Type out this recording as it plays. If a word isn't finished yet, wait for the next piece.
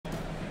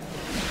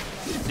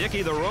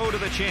Dickie, the road to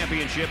the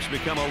championships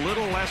become a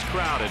little less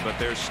crowded, but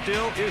there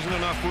still isn't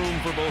enough room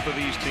for both of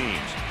these teams.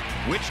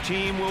 Which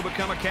team will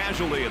become a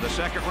casualty of the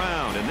second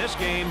round in this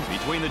game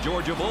between the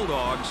Georgia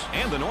Bulldogs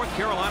and the North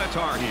Carolina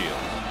Tar Heels?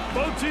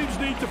 Both teams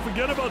need to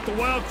forget about the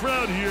wild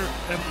crowd here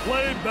and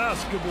play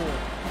basketball.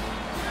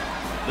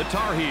 The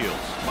Tar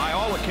Heels, by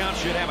all accounts,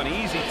 should have an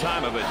easy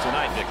time of it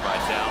tonight, Dick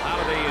Vitale.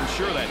 How do they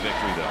ensure that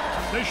victory, though?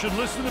 They should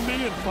listen to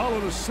me and follow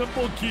the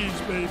simple keys,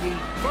 baby.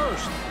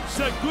 First,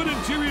 set good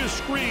interior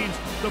screens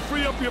to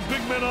free up your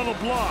big men on the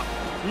block.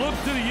 Look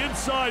to the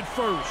inside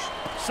first.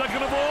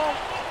 Second of all,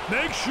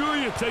 make sure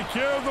you take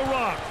care of the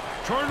rock.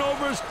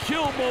 Turnovers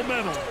kill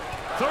momentum.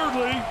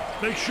 Thirdly,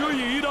 make sure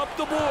you eat up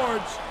the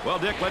boards. Well,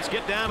 Dick, let's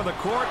get down to the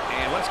court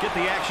and let's get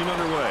the action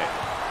underway.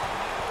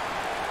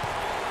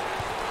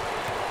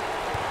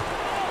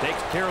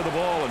 Takes care of the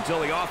ball until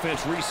the offense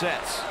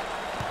resets.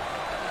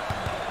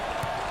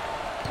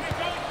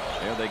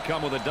 There they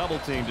come with a double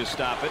team to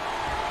stop it.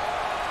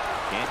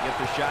 Can't get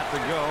the shot to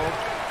go.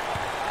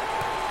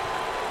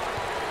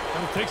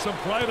 Gonna take some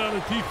pride on the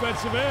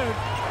defensive end.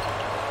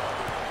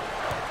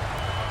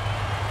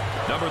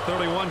 Number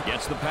 31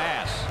 gets the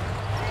pass.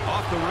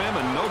 Off the rim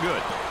and no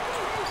good.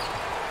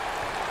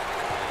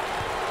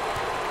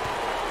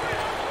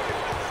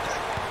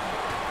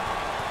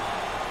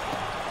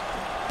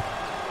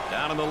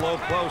 Down in the low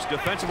post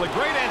defensively.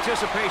 Great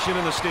anticipation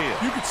in the steal.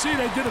 You can see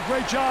they did a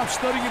great job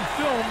studying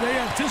film. They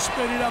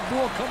anticipated that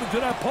ball coming to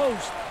that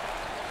post.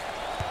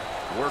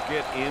 Work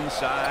it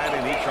inside,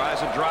 and he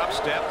tries a drop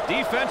step.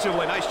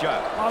 Defensively, nice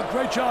job.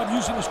 Great job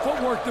using his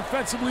footwork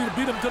defensively to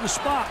beat him to the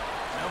spot.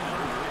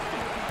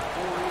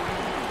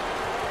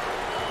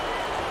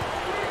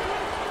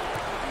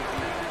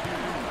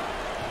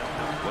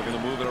 Looking to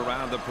move it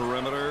around the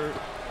perimeter.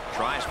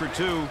 Tries for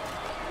two.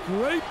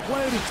 Great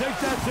play to take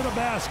that to the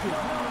basket.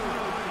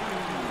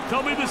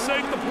 Tell me this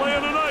ain't the play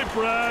of the night,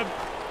 Brad.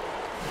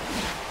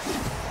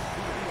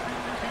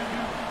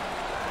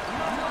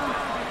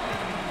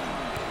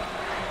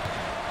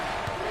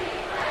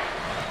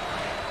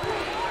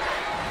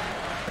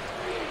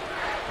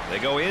 They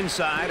go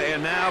inside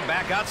and now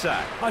back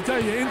outside. I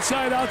tell you,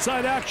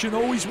 inside-outside action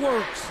always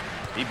works.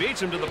 He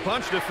beats him to the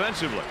punch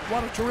defensively.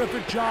 What a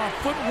terrific job.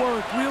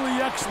 Footwork really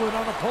excellent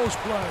on the post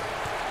play.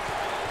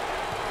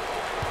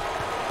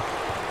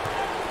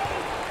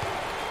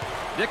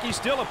 Dickey's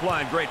still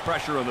applying great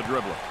pressure on the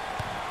dribbler.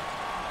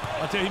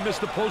 I tell you, he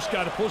missed the post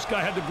guy. The post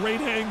guy had the great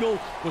angle,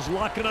 was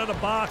locking on the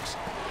box.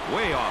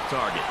 Way off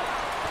target.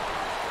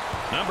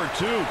 Number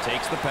 2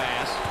 takes the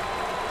pass.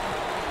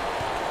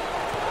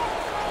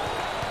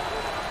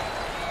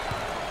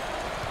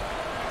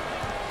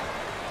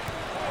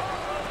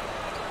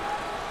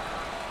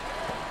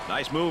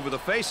 Nice move with a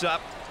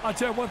face-up. I'll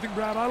tell you one thing,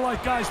 Brad. I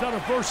like guys that are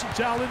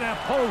versatile in that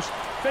post.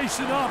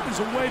 Facing up is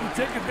a way to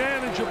take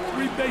advantage of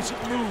 3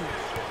 basic moves.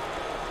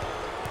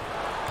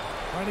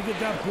 Trying to get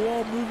that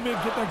ball movement,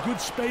 get that good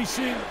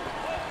spacing.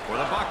 For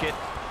the bucket.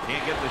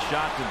 Can't get the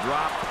shot to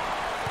drop.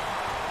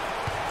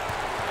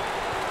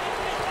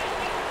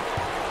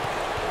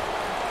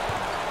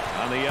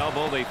 On the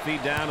elbow, they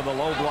feed down to the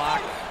low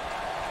block.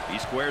 He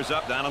squares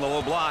up down on the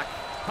low block.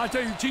 I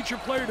tell you, you teach your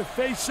player to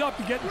face up.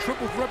 You get in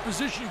triple threat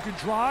position. You can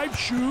drive,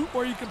 shoot,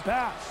 or you can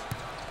pass.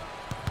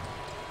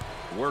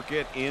 Work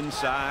it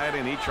inside,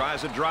 and he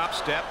tries a drop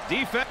step.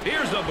 Defense.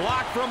 Here's a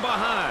block from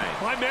behind.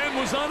 My man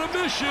was on a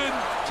mission.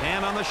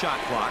 10 on the shot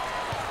clock.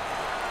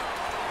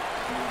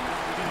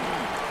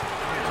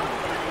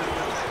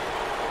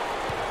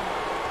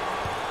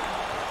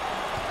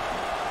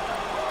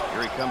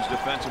 Here he comes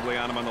defensively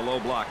on him on the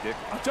low block, Dick.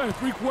 I'll tell you,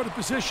 3-quarter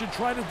position,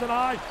 trying to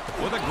deny.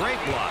 With a great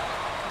block.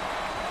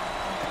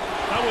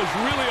 That was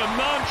really a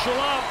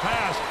nonchalant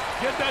pass.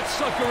 Get that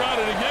sucker out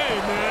of the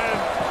game, man.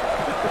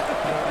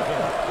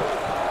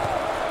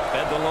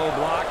 Fed the low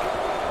block.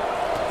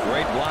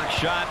 Great block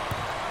shot.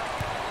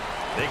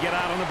 They get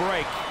out on the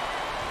break.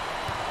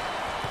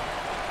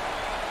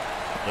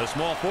 The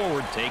small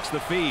forward takes the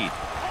feed.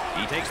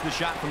 He takes the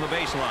shot from the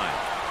baseline.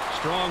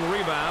 Strong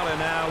rebound, and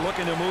now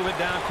looking to move it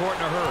down court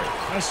in a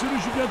hurry. As soon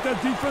as you get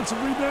that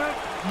defensive rebound,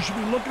 you should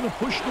be looking to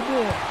push the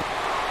ball.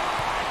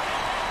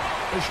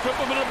 They strip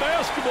him in a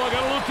basketball.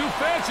 Got a little too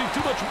fancy.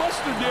 Too much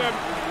mustard there.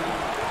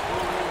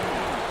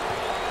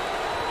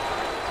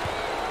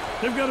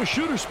 They've got a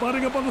shooter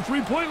spotting up on the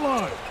 3-point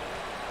line.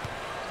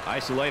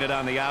 Isolated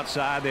on the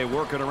outside. They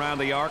work it around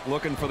the arc,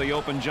 looking for the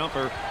open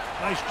jumper.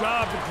 Nice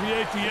job to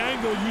create the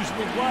angle using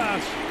the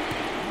glass.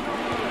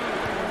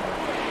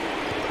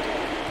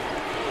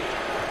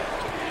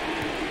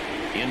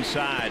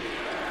 Inside.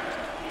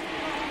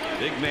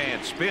 Big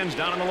man spins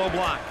down on the low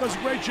block. Does a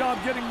great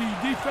job getting the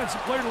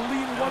defensive player to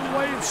lean one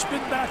way and spin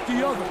back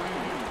the other.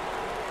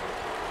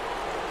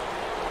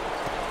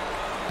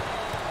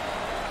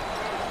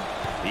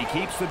 He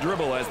keeps the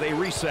dribble as they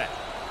reset.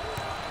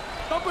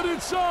 Up and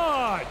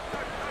inside.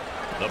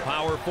 The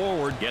power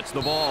forward gets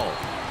the ball.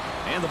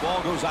 And the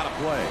ball goes out of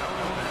play.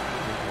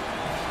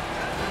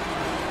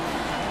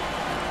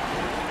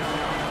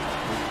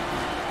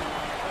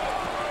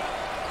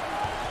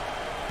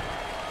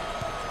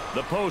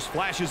 The post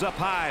flashes up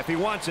high if he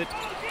wants it.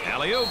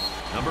 Alley-oop.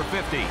 Number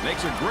 50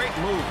 makes a great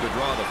move to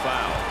draw the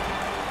foul.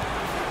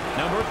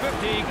 Number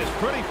 15 is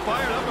pretty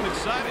fired up and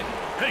excited.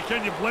 Hey,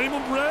 can you blame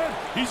him, Brad?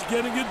 He's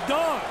getting it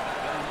done.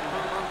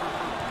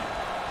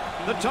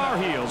 The Tar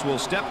Heels will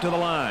step to the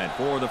line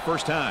for the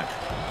first time.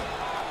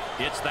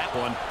 Hits that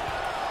one.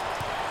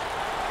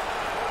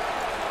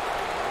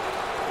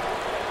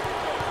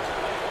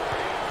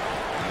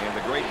 And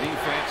the great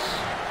defense.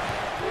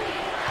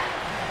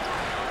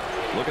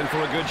 Looking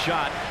for a good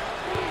shot.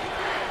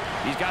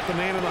 He's got the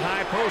man in the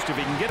high post if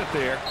he can get it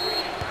there.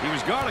 He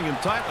was guarding him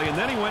tightly, and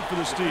then he went for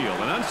the steal.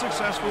 An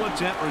unsuccessful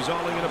attempt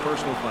resulting in a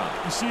personal foul.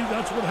 You see,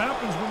 that's what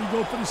happens when you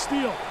go for the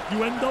steal.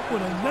 You end up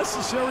with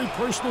unnecessary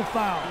personal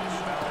fouls.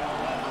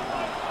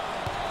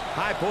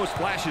 High post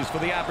flashes for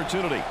the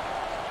opportunity.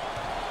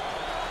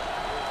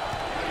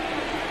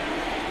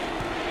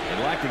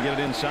 They'd like to get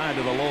it inside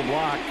to the low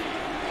block.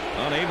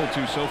 Unable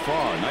to so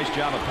far. Nice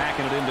job of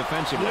packing it in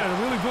defensively. Yeah,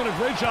 they're really doing a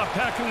great job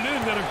packing it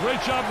in. Did a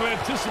great job of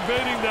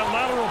anticipating that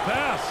lateral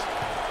pass.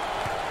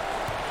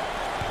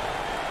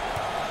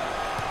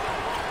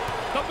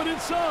 Coming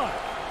inside.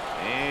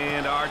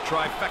 And our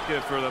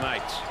trifecta for the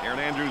night. Aaron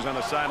Andrews on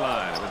the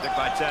sideline with Dick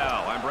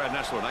Vitale. I'm Brad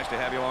Nessler. Nice to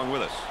have you along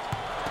with us.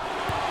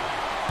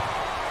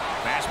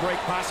 Fast break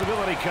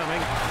possibility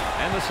coming.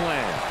 And the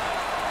slam.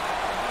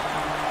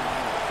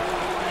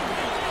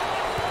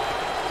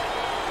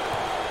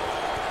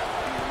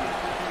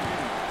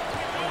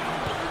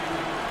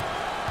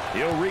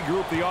 He'll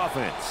regroup the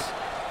offense.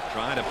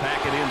 Trying to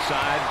pack it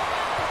inside.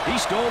 He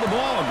stole the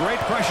ball. Great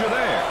pressure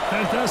there.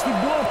 Fantastic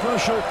ball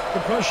pressure.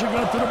 The pressure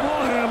got to the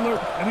ball handler,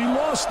 and he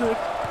lost it.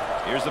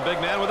 Here's the big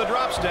man with a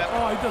drop step.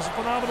 Oh, he does a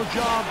phenomenal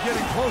job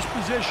getting close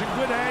position,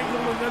 good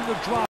angle, and then the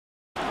drop.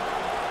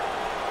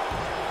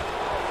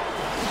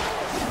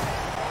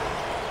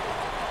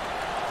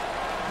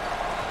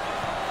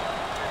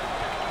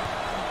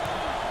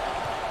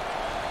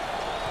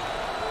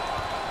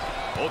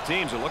 Both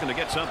teams are looking to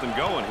get something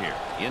going here.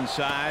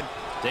 Inside,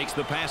 takes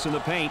the pass in the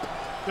paint.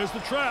 There's the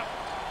trap.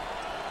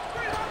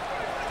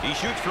 He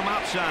shoots from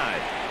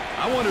outside.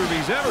 I wonder if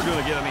he's ever going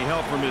to get any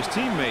help from his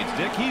teammates,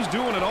 Dick. He's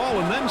doing it all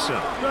and then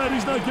some. Brad,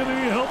 he's not getting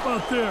any help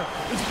out there.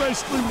 It's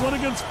basically 1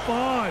 against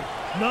 5.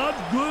 Not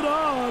good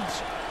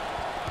odds.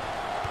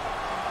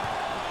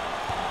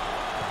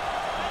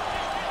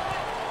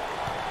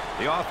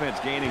 The offense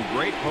gaining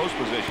great post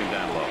position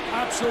down low.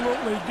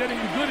 Absolutely. Getting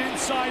a good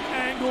inside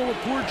angle. A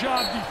poor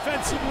job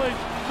defensively.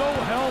 No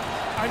help.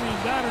 I mean,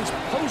 that is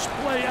post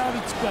play at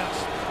its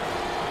best.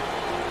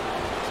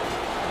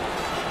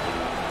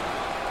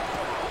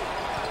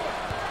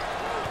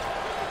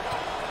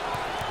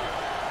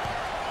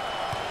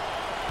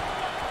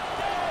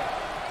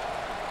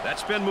 That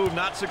spin move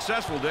not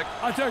successful, Dick.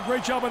 I tell you,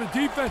 great job on the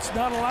defense,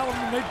 not allowing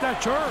him to make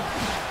that turn.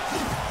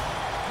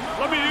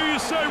 Let me hear you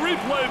say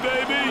replay,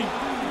 baby.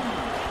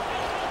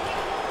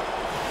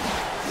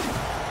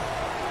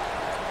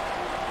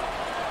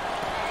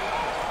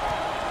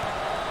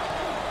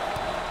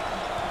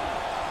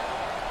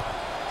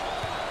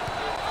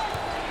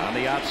 On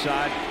the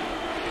outside.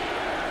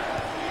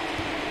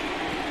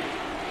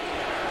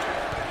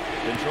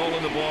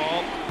 Controlling the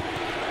ball.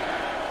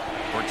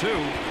 For 2.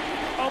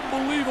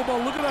 Unbelievable.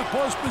 Look at that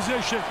post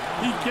position.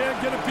 He can't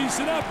get a piece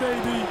of that,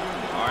 baby.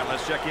 All right,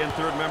 let's check in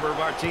third member of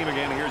our team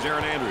again. Here's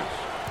Aaron Andrews.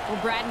 Well,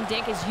 Brad and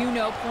Dick, as you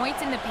know, points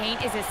in the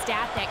paint is a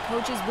stat that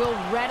coaches will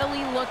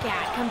readily look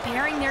at,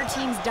 comparing their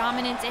team's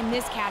dominance in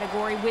this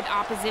category with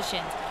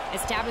oppositions.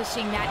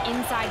 Establishing that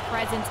inside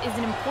presence is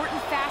an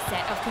important facet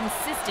of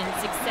consistent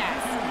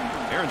success.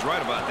 Aaron's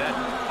right about that.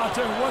 I'll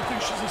tell you one thing,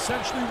 she's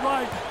essentially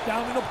right.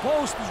 Down in the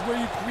post is where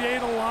you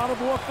create a lot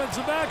of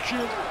offensive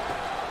action.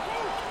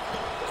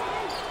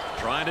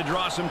 Trying to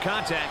draw some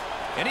contact,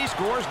 and he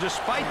scores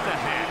despite the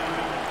hack.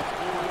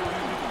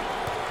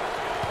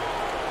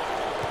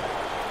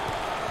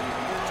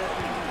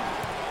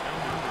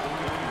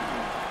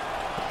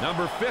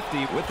 Number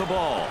 50 with the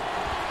ball.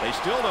 They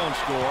still don't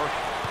score.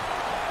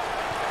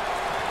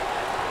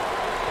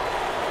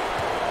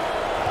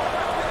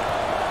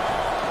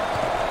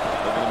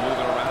 Looking to move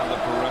it around the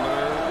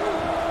perimeter.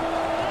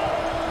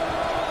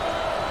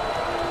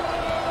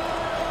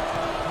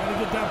 Trying to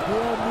get that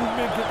ball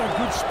movement, get that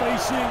good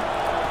spacing.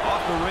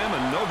 Off the rim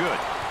and no good.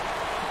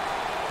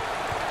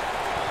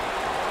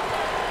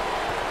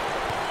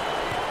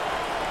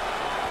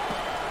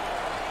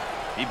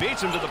 He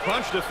beats him to the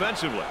punch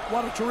defensively.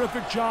 What a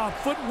terrific job.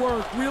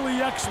 Footwork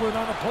really excellent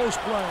on a post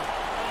play.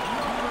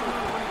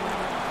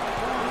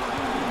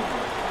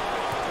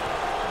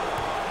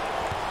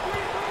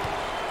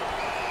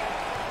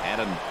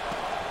 And a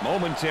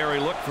momentary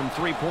look from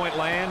three-point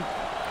land.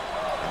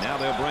 And now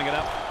they'll bring it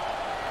up.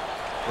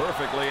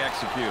 Perfectly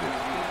executed.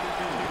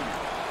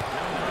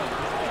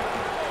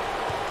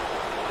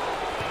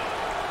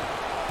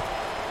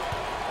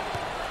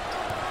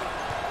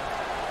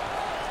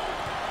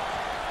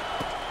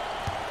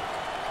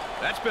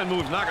 That spin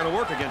move's not going to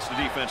work against a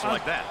defense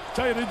like that. I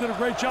tell you, they did a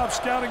great job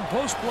scouting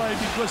post play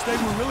because they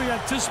were really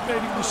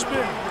anticipating the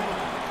spin.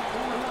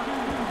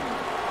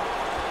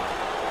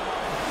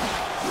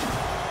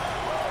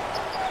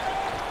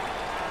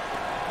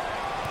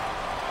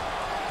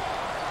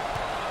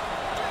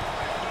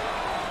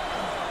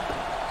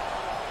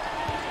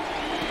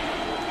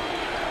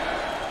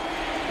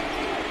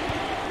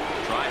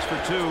 for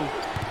 2.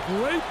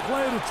 Great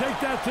play to take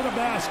that to the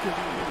basket.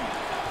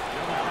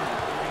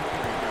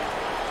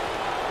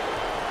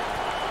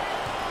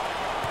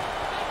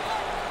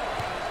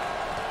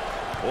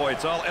 Boy,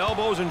 it's all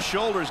elbows and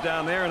shoulders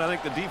down there, and I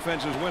think the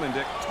defense is winning,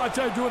 Dick. I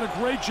tell you, doing a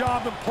great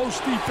job in post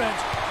defense.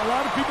 A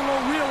lot of people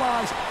don't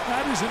realize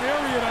that is an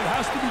area that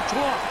has to be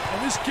taught,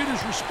 and this kid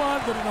has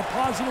responded in a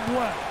positive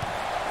way.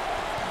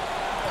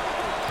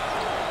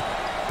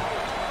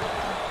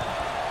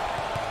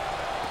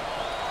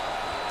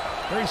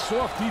 Very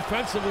soft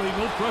defensively,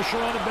 no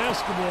pressure on the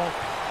basketball.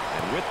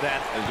 And with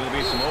that, there's going to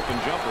be some open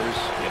jumpers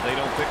if they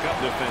don't pick up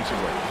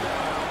defensively.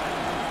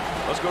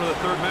 Let's go to the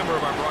third member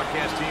of our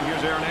broadcast team.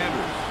 Here's Aaron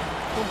Andrews.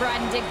 Well,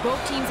 Brad and Dick,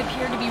 both teams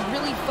appear to be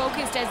really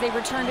focused as they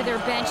return to their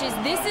benches.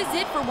 This is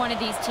it for one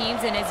of these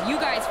teams, and as you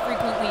guys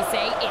frequently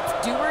say, it's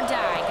do or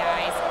die,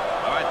 guys.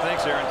 All right,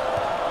 thanks, Aaron.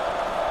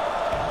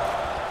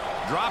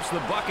 Drops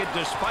the bucket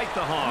despite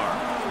the harm.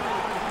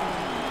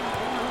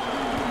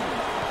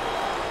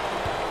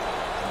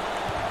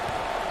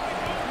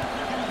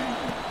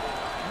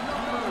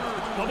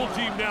 Double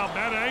team now,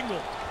 Matt Angle.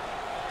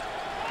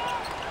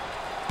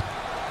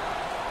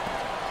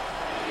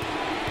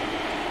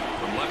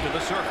 From left of the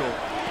circle,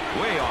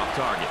 way off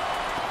target.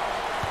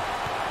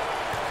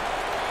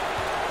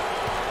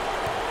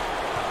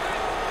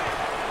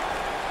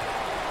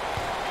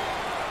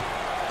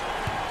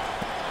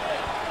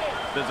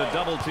 There's a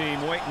double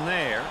team waiting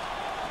there.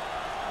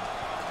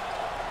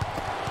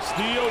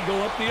 Steal,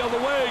 go up the other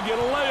way, get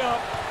a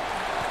layup.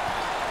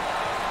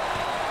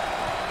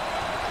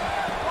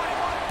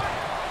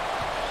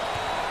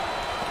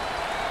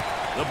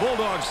 The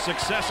Bulldogs'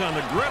 success on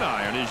the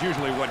gridiron is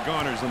usually what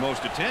garners the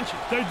most attention.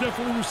 They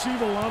definitely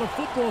receive a lot of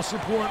football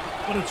support,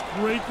 but it's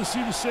great to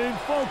see the same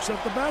folks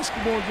at the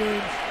basketball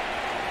games.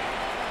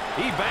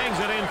 He bangs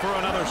it in for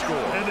another score.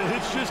 And the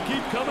hits just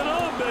keep coming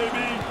on,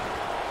 baby.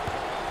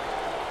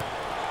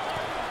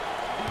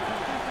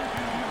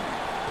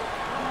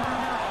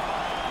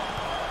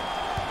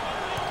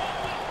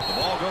 The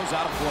ball goes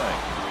out of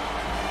play.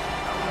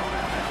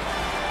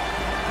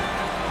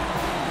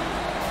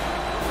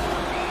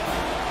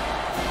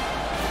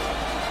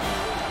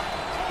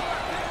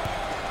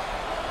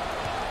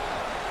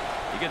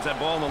 Gets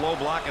that ball in the low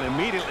block and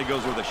immediately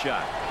goes with a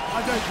shot.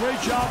 I did a great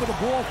job of the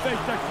ball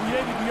fake that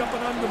created the up and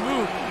under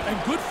move. And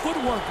good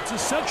footwork. It's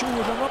essential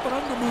with an up and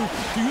under move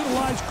to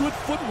utilize good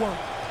footwork.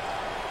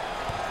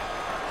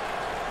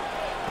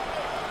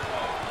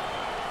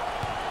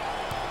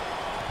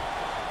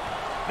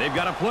 They've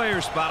got a player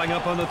spotting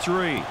up on the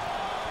 3.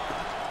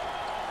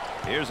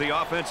 Here's the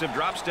offensive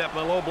drop step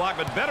in the low block,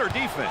 but better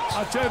defense.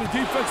 I tell you, the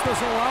defense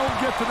doesn't allow him to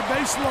get to the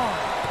baseline.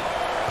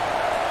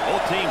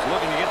 Both teams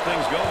looking to get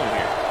things going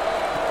here.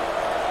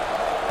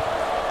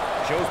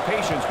 Shows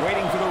patience,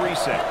 waiting for the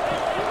reset.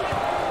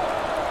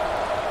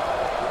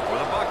 For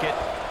the bucket,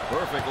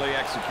 perfectly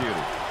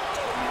executed.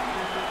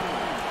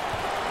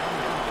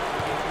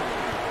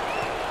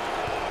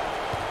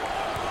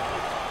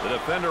 The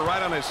defender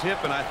right on his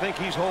hip, and I think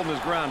he's holding his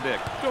ground, Dick.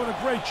 Doing a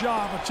great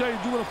job. I tell you,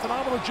 doing a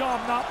phenomenal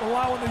job not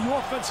allowing the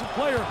offensive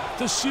player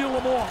to seal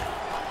him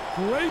off.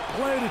 Great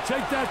play to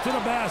take that to the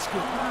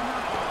basket.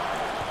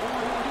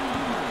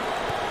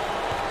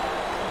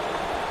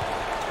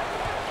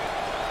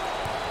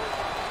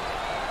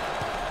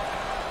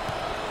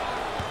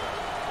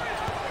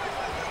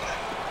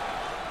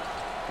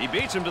 He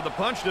beats him to the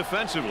punch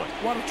defensively.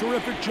 What a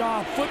terrific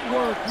job.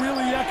 Footwork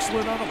really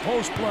excellent on the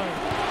post play.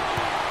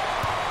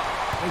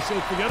 They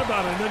say forget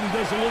about it, and then he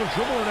does a little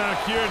dribbling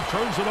act here and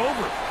turns it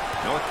over.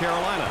 North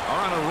Carolina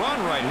are on a run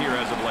right here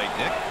as of late,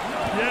 Dick.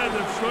 Yeah,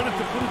 they've started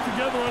to put it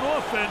together on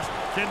offense.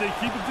 Can they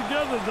keep it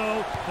together, though?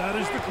 That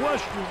is the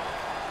question.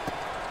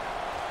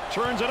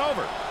 Turns it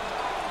over.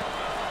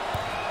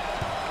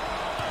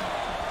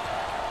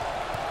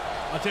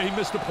 I'll tell you, he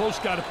missed the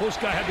post guy. The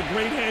post guy had the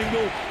great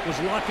angle, was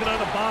locking on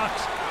the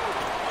box.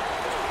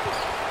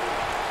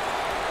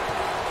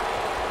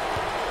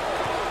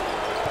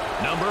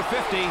 Number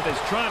 50 is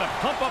trying to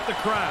pump up the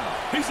crowd.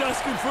 He's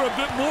asking for a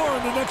bit more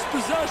in the next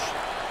possession.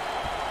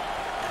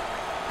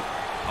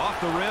 Off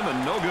the rim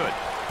and no good.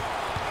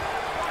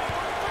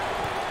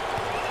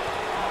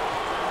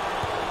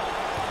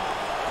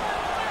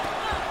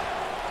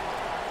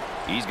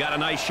 He's got a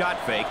nice shot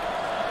fake.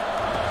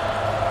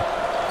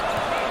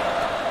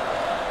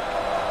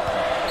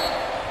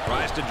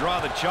 Tries to draw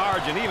the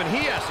charge, and even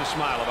he has to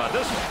smile about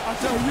this one. I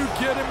tell you,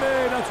 kidding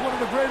me? That's one of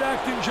the great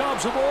acting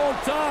jobs of all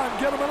time.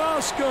 Get him an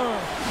Oscar.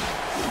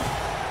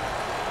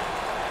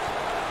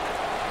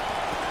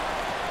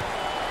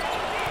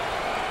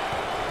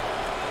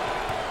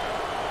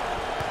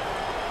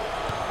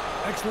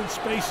 Excellent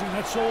spacing.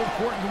 That's so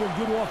important to a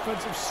good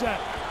offensive set.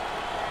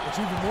 It's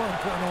even more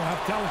important to have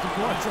talented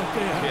guards like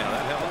they have. Yeah,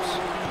 that helps.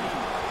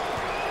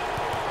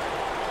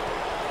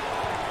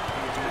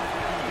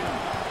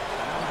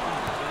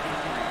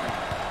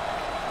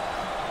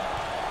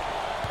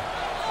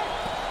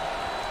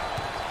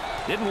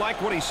 Didn't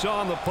like what he saw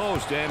on the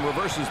post and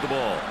reverses the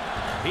ball.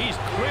 He's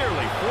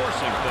clearly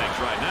forcing things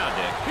right now,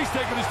 Dick. He's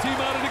taking his team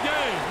out of the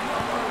game.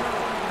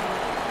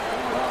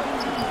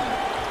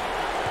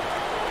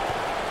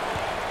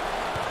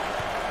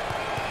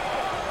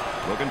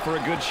 Looking for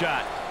a good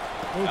shot.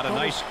 Got a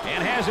nice,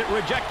 and has it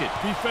rejected.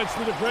 Defense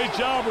did a great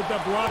job with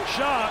that block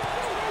shot.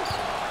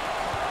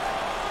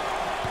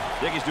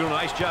 Dickey's doing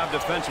a nice job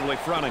defensively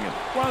fronting him.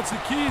 Well, it's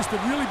the key is to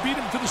really beat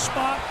him to the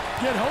spot,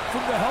 get help from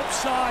the help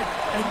side,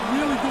 and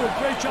really do a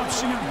great job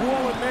seeing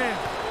ball and man.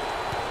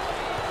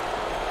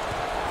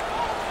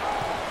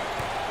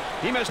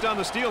 He missed on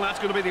the steal, and that's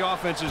going to be the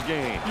offense's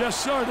game. Yes,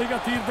 sir. They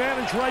got the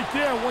advantage right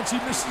there once he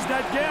misses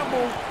that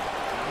gamble.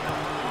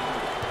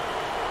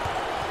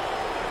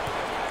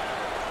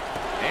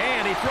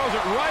 And he throws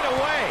it right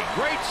away.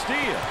 Great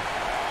steal.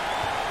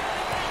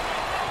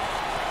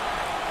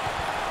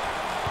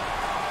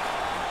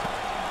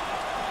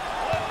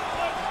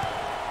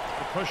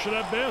 Pressure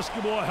that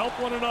basketball, help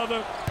one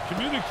another,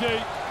 communicate.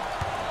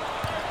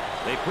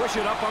 They push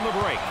it up on the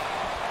break.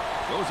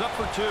 Goes up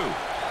for two.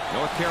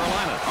 North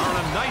Carolina are on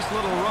a nice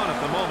little run at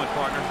the moment,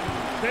 partner.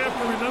 They have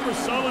to remember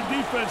solid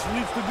defense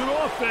leads to good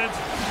offense,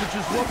 which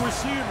is what we're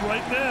seeing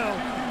right now.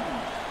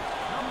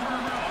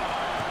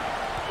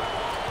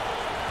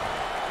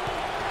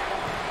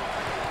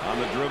 On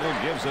the dribble,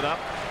 gives it up.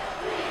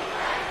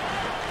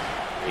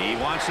 He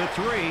wants a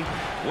three.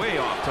 Way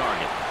off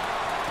target.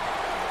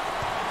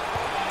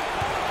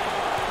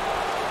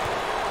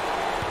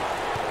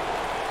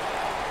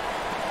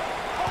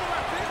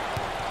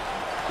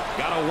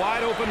 Got a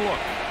wide open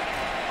look.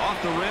 Off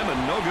the rim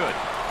and no good.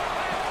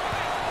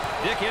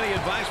 Dick, any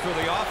advice for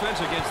the offense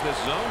against this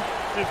zone?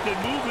 If they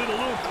move it a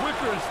little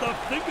quicker and stop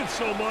thinking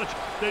so much,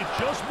 they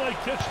just might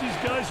catch these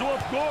guys off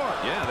guard.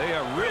 Yeah, they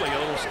are really a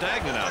little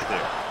stagnant out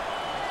there.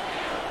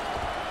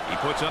 He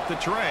puts up the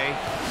tray.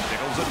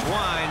 Tickles the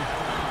twine.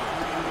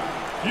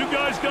 You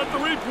guys got the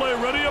replay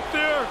ready up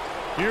there?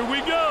 Here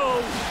we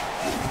go.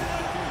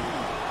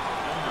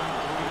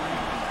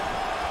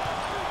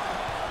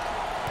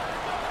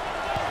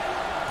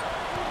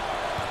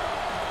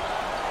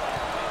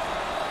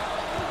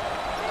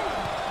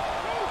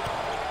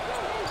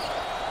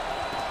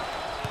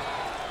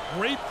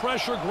 Great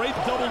pressure, great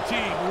double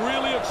team,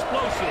 really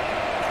explosive.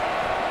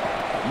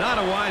 Not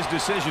a wise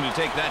decision to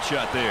take that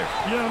shot there.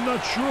 Yeah, I'm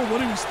not sure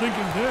what he was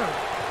thinking there.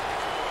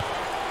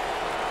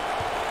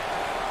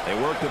 They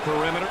work the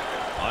perimeter,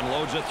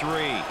 unloads a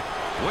three.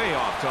 Way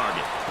off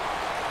target.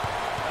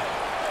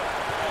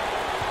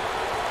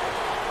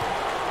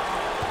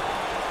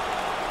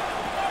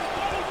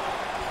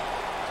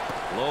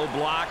 Low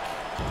block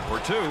for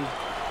two.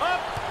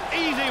 Up,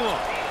 easy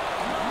one.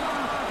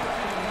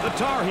 The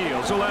Tar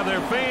Heels will have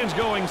their fans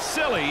going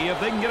silly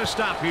if they can get a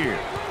stop here.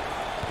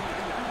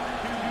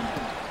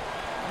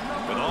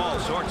 With all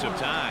sorts of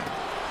time.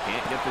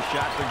 Can't get the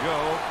shot to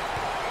go.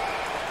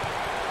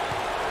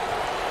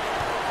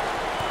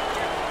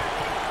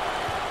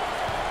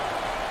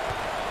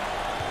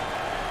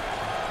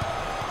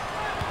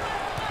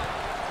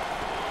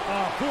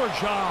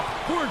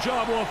 Poor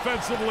job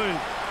offensively.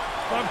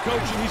 If I'm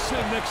coaching, he's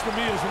sitting next to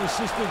me as an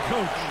assistant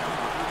coach.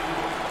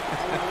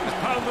 He's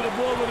pounding the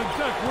ball to the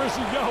deck. Where's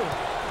he going?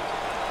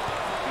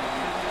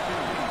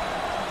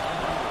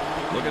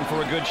 Looking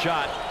for a good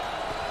shot.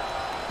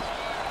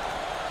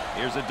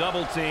 Here's a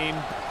double team.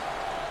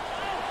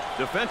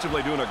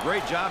 Defensively doing a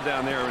great job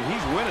down there, and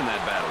he's winning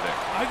that battle there.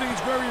 I think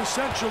it's very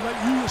essential that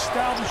you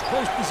establish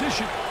close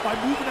position by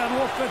moving that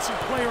offensive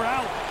player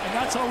out, and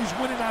that's how he's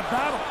winning that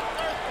battle.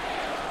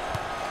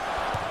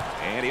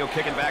 And he'll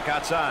kick it back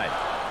outside.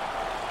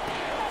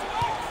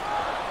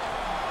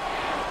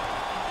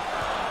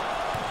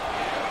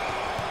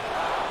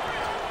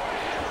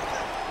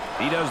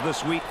 He does the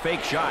sweet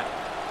fake shot.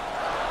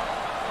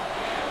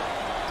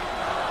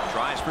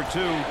 Tries for two.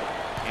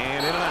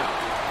 And in and out.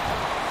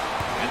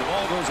 And the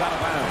ball goes out of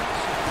bounds.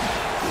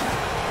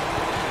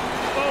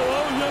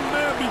 Oh, young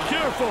man, be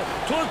careful.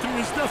 Taunting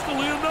is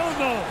definitely a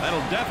no-no.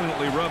 That'll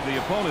definitely rub the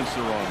opponents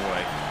the wrong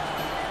way.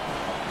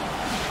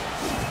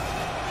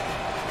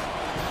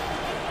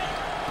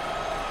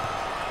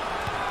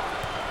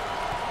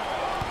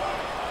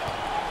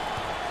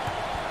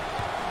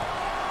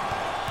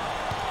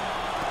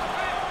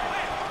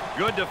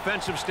 Good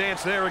defensive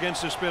stance there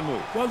against the spin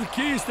move. Well, the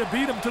key is to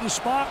beat him to the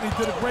spot, and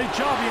he did a great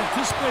job. He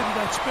anticipated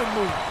that spin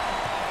move.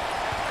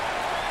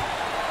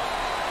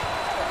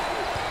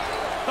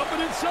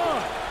 Coming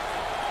inside.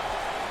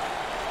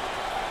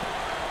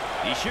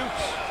 He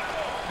shoots.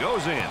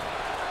 Goes in.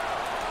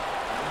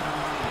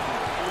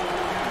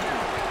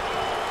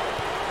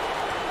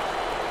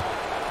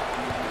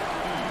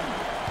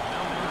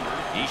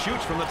 He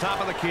shoots from the top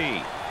of the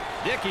key.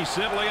 Dickey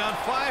simply on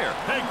fire.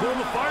 Hey, call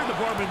the fire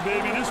department,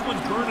 baby. This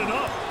one's burning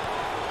up.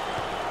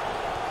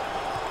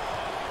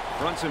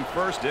 Fronts him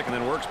first, Dick, and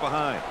then works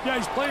behind. Yeah,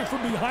 he's playing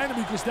from behind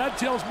him because that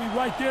tells me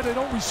right there they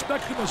don't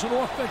respect him as an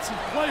offensive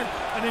player.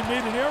 And they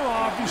made an error,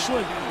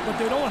 obviously, but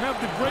they don't have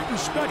the great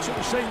respect. So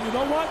they're saying, you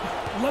know what?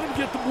 Let him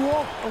get the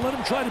ball and let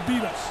him try to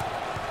beat us.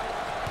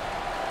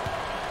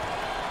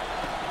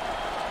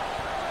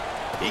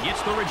 He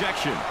gets the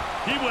rejection.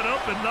 He went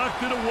up and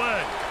knocked it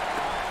away.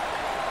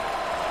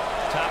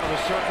 Top of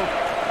the circle.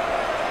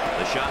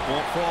 The shot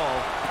won't fall.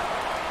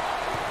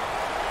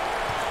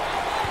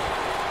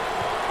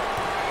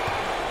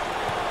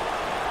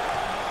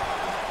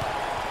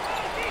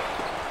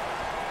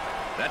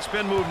 That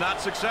spin move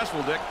not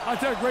successful, Dick. I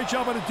think a great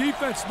job on the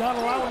defense not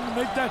allowing him to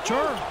make that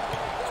turn.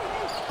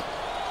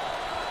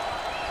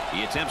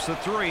 He attempts the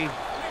three.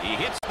 He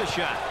hits the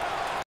shot.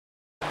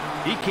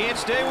 He can't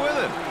stay with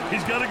it.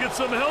 He's got to get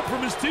some help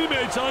from his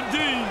teammates on D.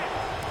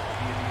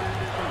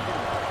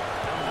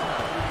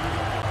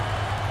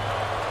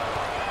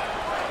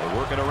 They're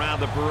working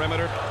around the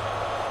perimeter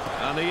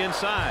on the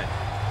inside.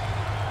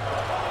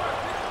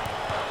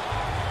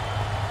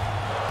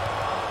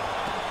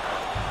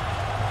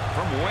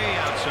 From way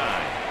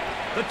outside.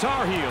 The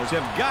Tar Heels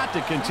have got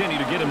to continue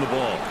to get him the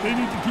ball. They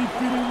need to keep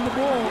feeding him the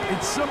ball.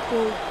 It's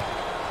simple.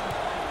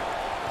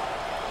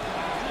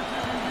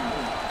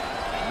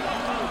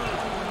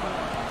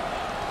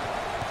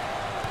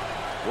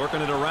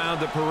 Working it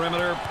around the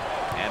perimeter.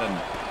 And a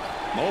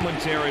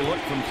momentary look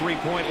from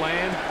three-point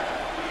land.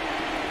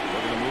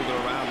 We're going to move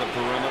it around the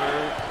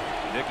perimeter.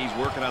 Dickey's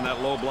working on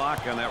that low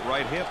block on that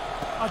right hip.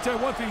 I'll tell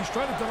you one thing, he's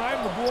trying to deny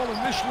him the ball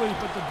initially,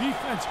 but the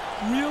defense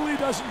really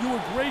doesn't do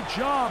a great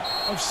job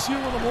of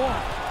sealing him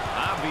off.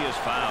 Obvious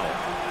foul.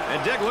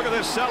 And Dick, look at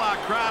this sellout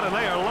crowd, and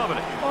they are loving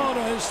it. Oh,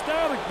 they're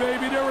ecstatic,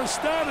 baby. They're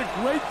ecstatic.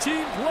 Great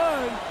team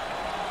play.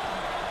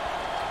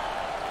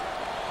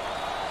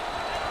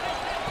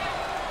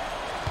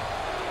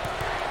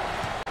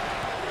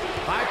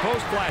 High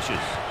post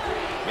flashes.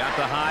 Got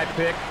the high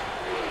pick.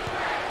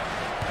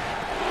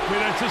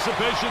 Great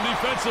anticipation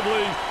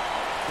defensively.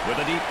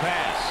 With a deep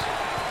pass.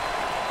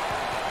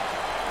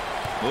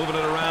 Moving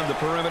it around the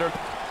perimeter.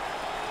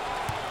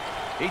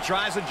 He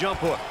tries a jump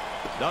hook.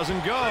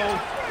 Doesn't go.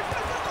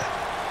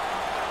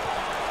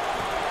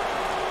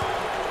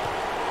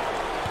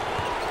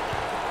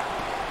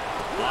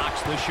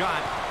 Blocks the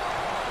shot.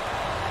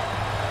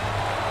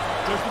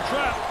 There's the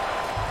trap.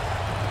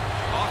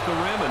 Off the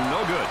rim and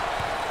no good.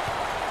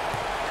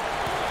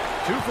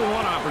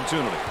 2-for-1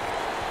 opportunity.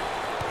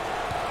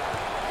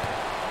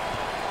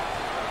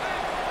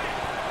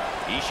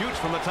 He shoots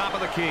from the top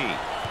of the key.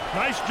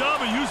 Nice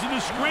job of using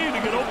the screen to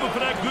get open for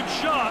that good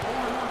shot.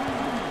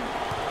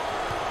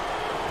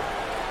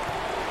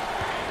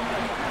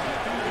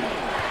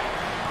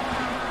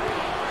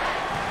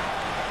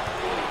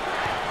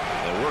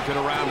 They're working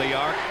around the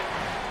arc.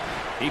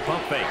 He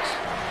pump fakes.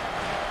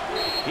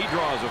 He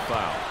draws a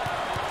foul.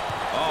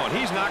 Oh, and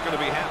he's not going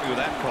to be happy with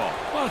that call.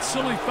 Well, it's a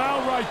silly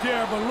foul right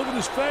there, but look at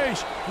his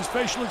face. His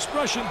facial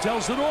expression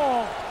tells it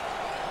all.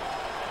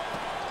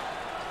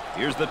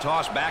 Here's the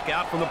toss back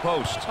out from the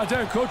post. I tell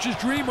you, coach's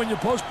dream when your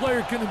post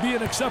player can be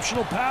an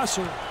exceptional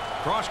passer.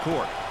 Cross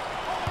court.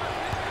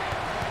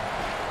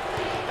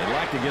 They'd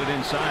like to get it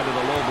inside to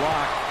the low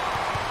block.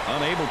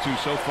 Unable to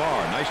so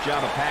far. Nice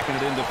job of packing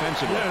it in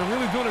defensively. Yeah, they're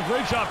really doing a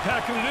great job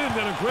packing it in.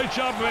 Then a great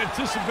job of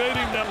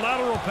anticipating that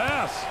lateral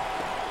pass.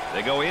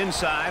 They go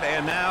inside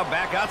and now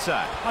back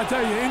outside. I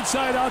tell you,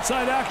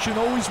 inside-outside action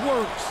always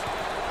works.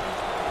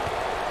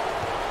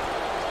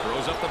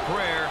 Throws up the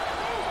prayer.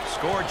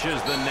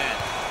 Scorches the net.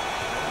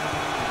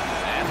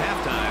 At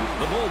halftime,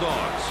 the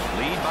Bulldogs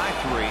lead by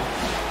 3.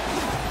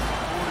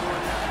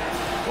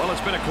 Well,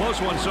 it's been a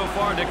close one so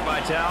far, Dick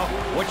Vitale.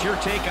 What's your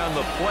take on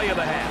the play of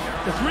the half?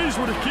 The threes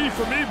were the key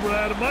for me,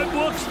 Brad. In my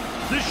books,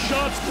 this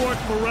shot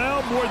sparked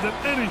morale more than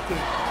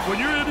anything. When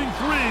you're hitting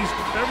threes,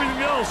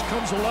 everything else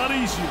comes a lot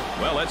easier.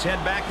 Well, let's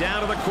head back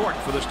down to the court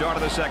for the start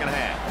of the second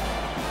half.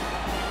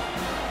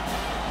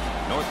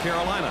 North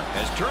Carolina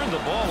has turned the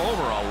ball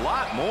over a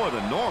lot more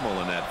than normal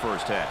in that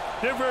first half.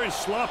 They're very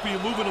sloppy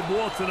moving the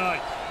ball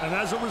tonight. And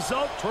as a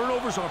result,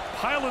 turnovers are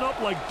piling up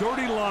like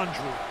dirty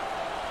laundry.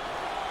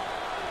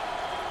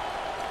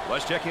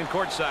 Let's check in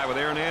courtside with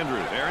Aaron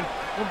Andrews. Aaron?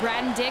 Well,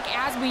 Brad and Dick,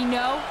 as we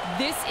know,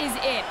 this is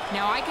it.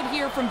 Now, I could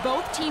hear from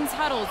both teams'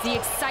 huddles the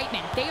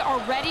excitement. They are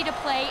ready to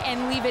play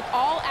and leave it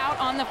all out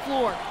on the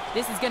floor.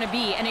 This is going to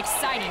be an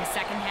exciting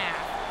second half.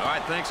 All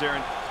right, thanks,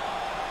 Aaron.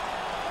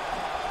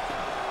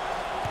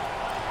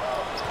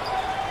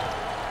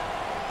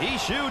 He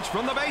shoots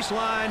from the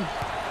baseline.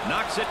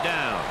 Knocks it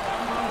down.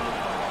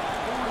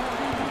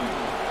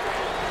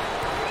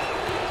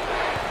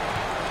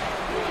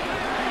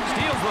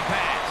 Steals the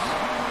pass.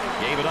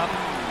 Gave it up.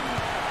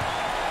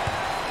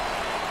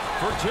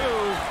 For 2.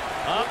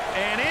 Up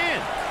and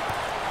in.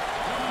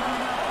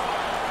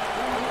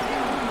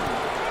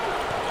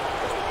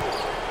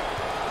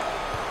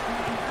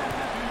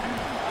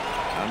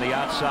 On the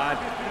outside.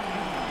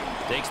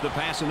 Takes the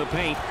pass in the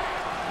paint.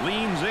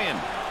 Leans in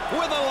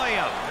with a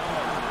layup.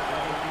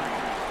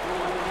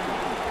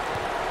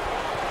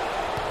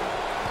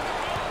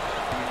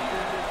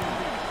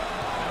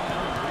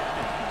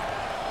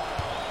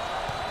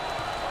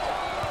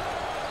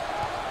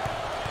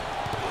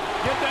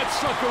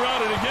 Sucker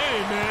out of the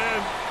game,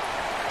 man.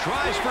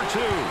 Tries for 2.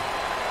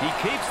 He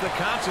keeps the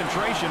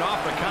concentration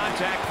off the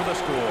contact for the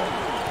score.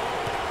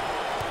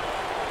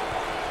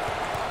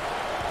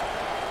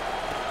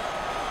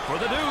 For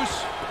the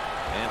deuce.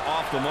 And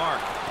off the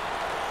mark.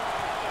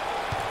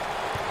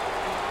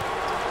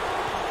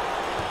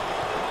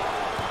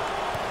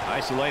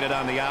 Isolated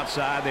on the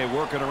outside. They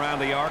work it around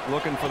the arc,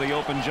 looking for the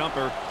open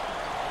jumper.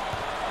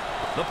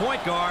 The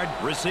point guard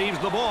receives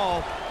the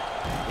ball.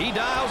 He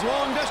dials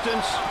long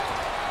distance.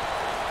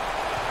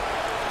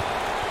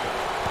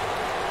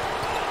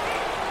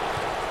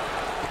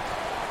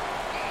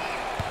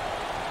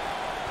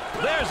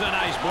 There's a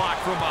nice block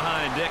from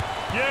behind, Dick.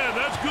 Yeah,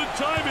 that's good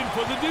timing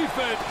for the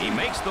defense. He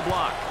makes the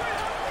block.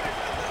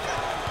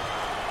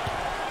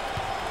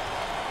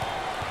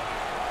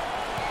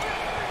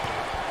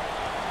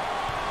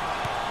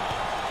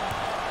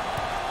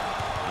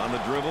 On the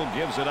dribble,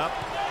 gives it up.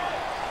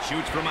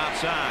 Shoots from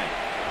outside.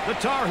 The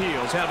Tar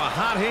Heels have a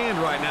hot hand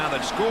right now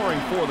that's scoring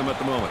for them at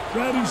the moment.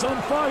 Daddy's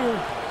on fire.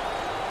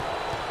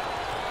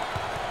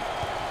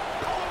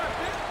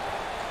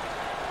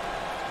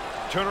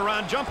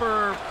 Turnaround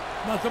jumper.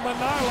 Nothing but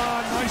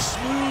nylon. Nice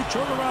smooth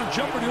turnaround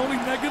jumper. The only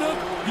negative,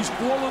 he's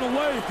falling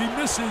away. If he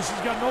misses,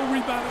 he's got no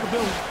rebound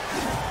ability.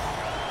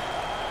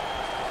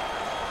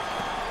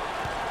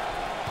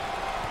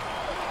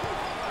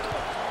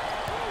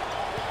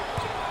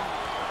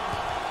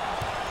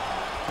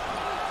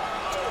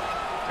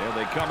 There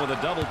they come with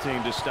a double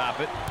team to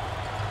stop it.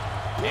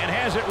 And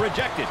has it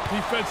rejected.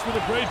 Defense did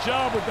a great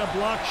job with that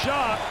block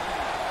shot.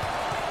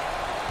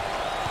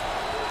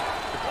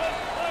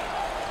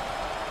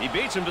 He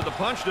beats him to the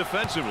punch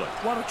defensively.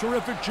 What a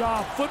terrific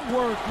job.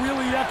 Footwork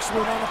really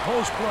excellent on the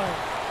post play.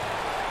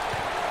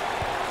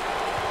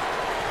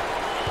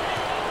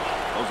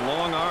 Those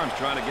long arms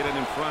trying to get it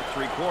in front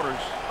three-quarters.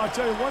 I'll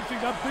tell you one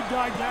thing, that big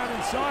guy down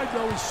inside,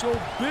 though, is so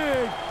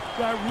big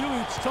that really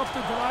it's tough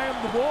to deny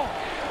him the ball.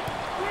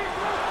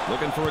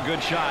 Looking for a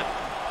good shot.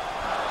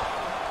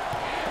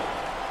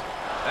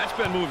 That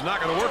spin move's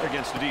not going to work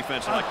against a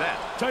defense like that.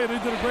 I'll tell you, they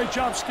did a great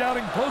job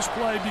scouting post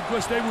play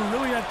because they were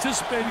really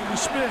anticipating the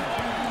spin.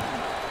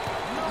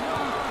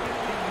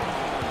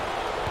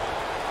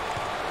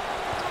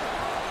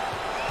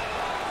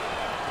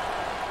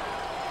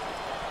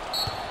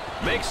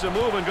 Makes a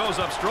move and goes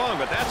up strong,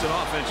 but that's an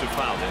offensive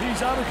foul.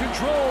 He's out of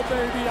control,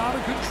 baby, out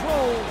of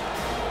control.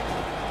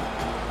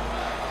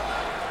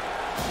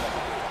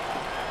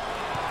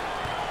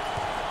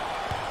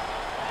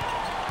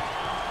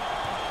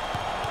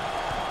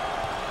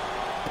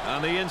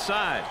 On the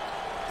inside.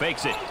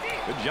 Fakes it.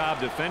 Good job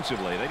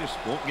defensively. They just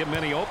won't give him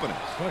any openings.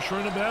 Pressure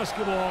in the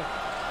basketball.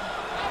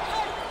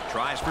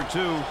 Tries for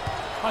two.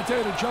 I tell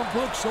you, the jump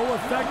hook so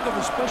effective,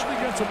 especially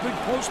against a big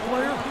post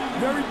player.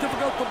 Very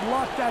difficult to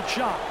block that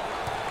shot.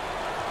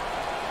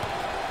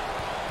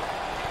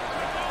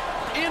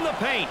 In the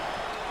paint.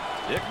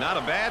 Dick, not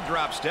a bad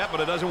drop step,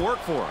 but it doesn't work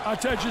for him. I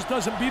tell you, just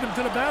doesn't beat him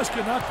to the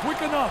basket. Not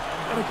quick enough.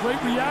 And a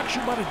great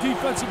reaction by the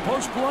defensive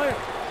post player.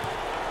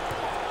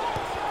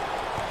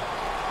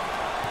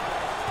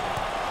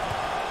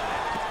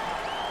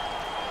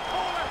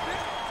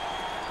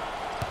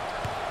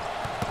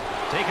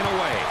 Taken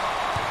away.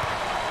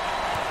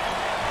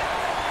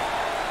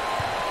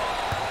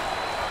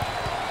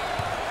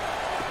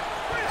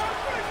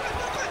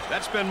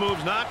 That spin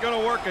move's not going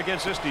to work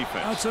against this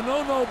defense. That's a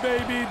no-no,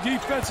 baby.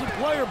 Defensive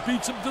player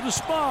beats him to the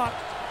spot.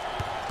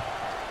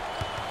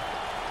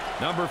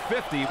 Number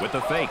 50 with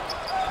the fake.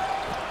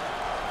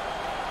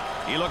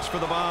 He looks for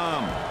the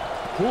bomb.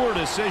 Poor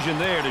decision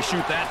there to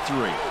shoot that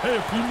three. Hey,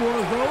 a few more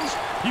of those,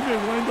 he may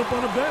wind up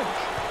on a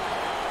bench.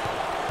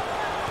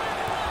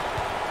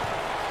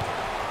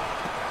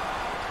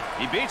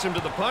 He beats him to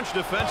the punch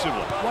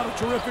defensively. What a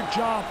terrific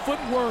job.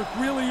 Footwork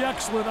really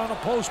excellent on a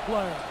post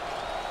player.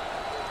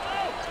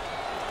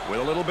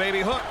 With a little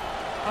baby hook.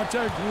 I'll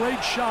tell you,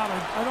 great shot.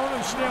 I don't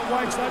understand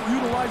why it's not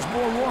utilized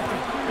more often.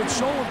 It's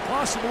so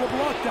impossible to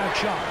block that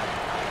shot.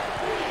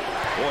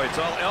 Boy, it's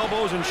all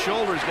elbows and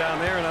shoulders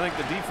down there, and I think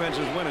the defense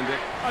is winning, Dick.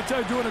 I'll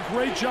tell you, doing a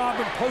great job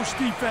in post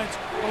defense.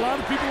 A lot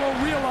of people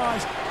don't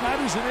realize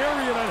that is an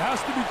area that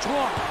has to be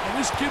taught, and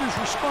this kid has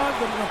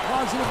responded in a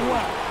positive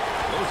way.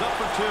 Goes up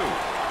for two.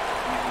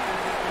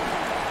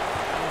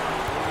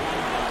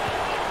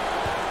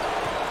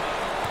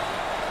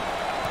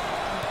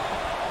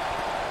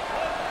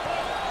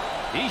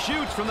 He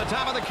shoots from the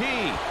top of the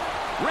key.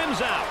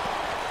 Rims out.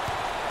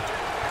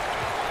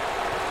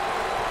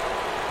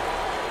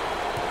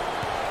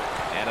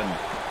 And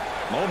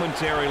a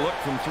momentary look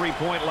from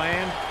three-point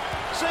land.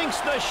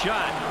 Sinks the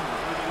shot.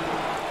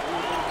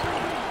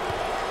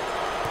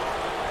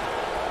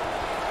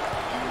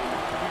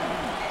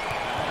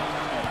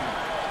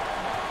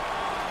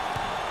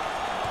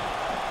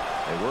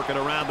 They work it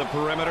around the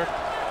perimeter.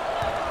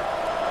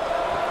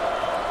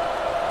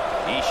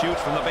 He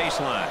shoots from the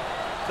baseline.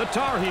 The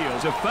Tar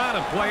Heels have found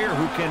a player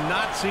who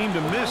cannot seem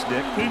to miss,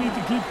 Dick. They need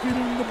to keep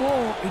feeding him the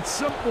ball. It's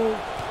simple.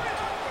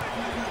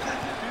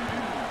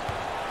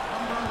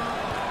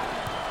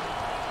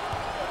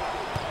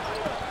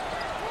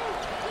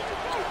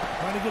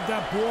 Trying to get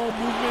that ball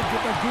movement,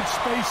 get that good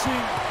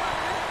spacing.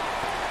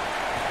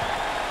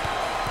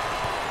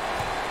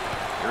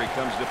 Here he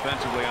comes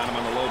defensively on him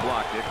on the low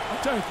block, Dick.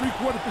 I'll tell you,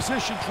 three-quarter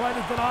position, trying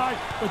to deny,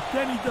 but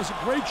then he does a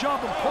great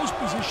job in post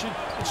position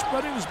and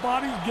spreading his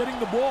body and getting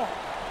the ball.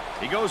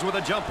 He goes with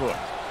a jump hook.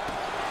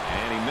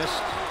 And he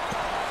missed.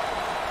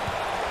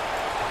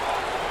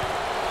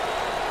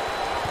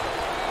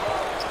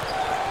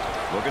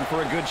 Looking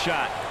for a good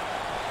shot.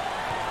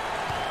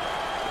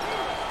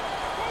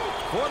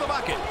 for the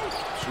bucket.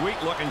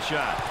 Sweet-looking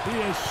shot. He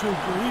is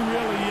super. He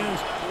really is.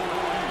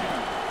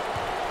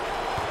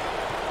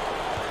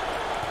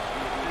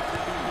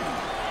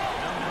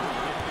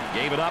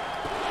 Gave it up.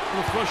 A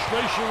little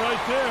frustration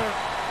right there.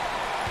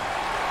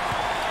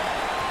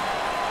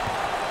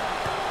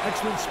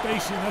 Excellent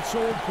spacing. That's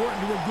so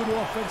important to a good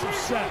offensive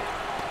set.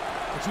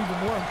 It's even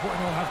more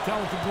important to have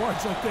talented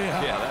guards like they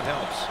have. Yeah, that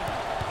helps.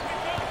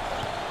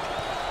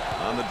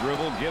 On the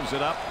dribble, gives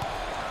it up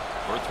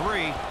for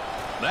three.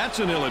 That's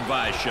an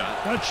ill-advised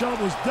shot. That shot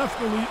was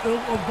definitely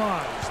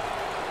ill-advised.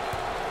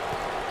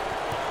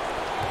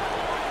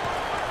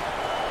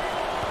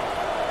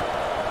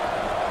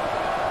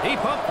 He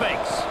pump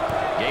fakes.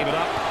 Gave it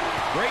up.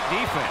 Great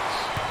defense.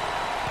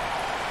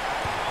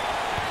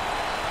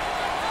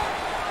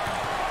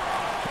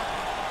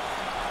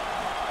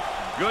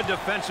 Good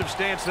defensive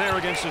stance there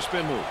against the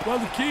spin move. Well,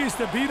 the key is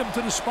to beat him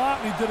to the spot,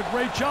 and he did a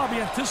great job. He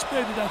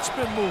anticipated that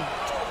spin move.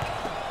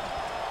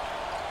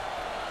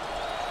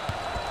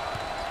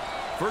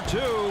 For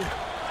two.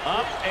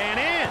 Up and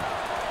in.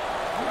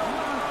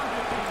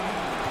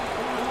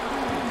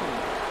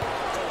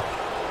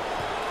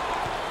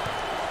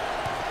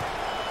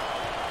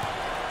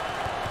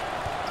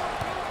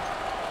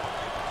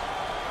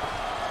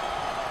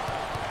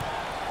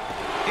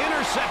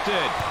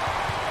 Intercepted.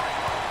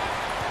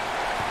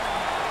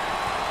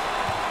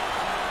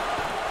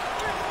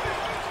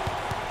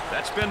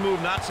 That spin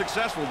move not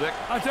successful, Dick.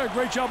 I tell you,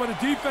 great job on the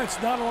defense,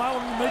 not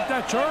allowing him to make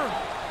that turn.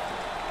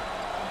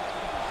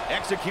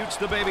 Executes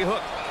the baby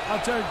hook.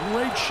 I'll tell you,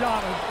 great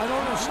shot. I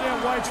don't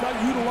understand why it's not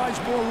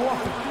utilized more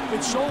often.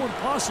 It's so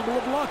impossible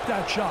to block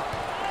that shot.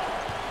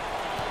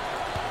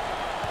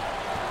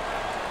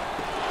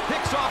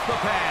 Picks off the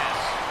pass.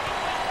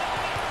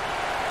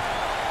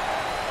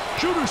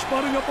 Shooter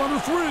spotting up on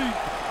the three.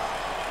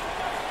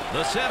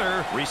 The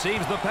setter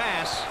receives the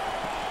pass.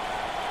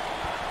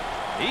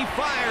 He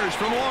fires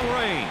from long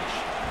range.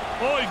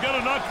 Oh, you got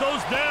to knock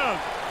those down.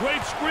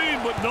 Great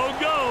screen, but no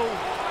go.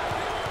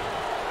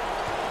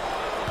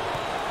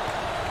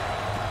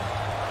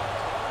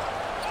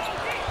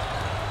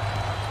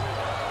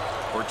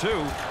 For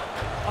two.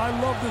 I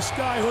love the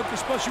sky hook,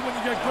 especially when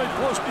you get great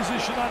post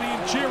position on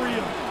the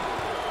interior.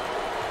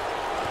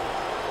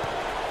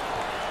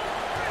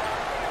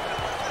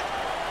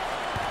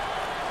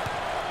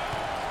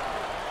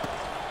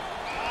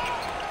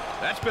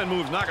 That spin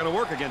move's not going to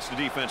work against a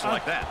defense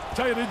like that. I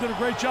tell you, they did a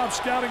great job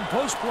scouting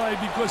post play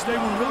because they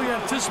were really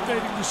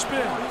anticipating the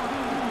spin.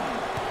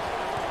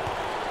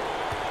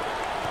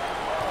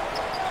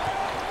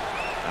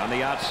 On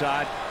the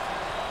outside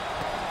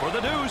for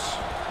the deuce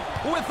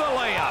with the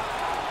layup.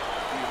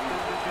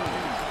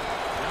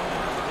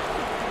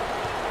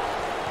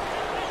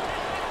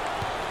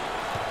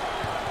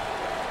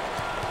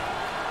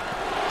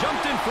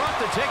 Jumped in front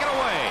to take it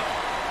away.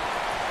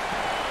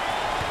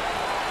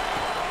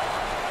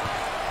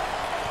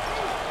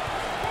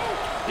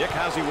 Dick,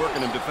 how's he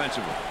working him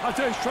defensively? I'll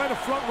tell you, he's trying to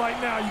front right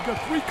now. You've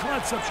got three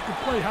concepts. You can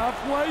play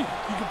halfway,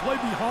 you can play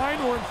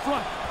behind, or in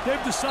front.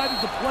 They've decided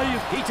to play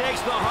it. He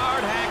takes the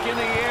hard hack in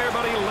the air,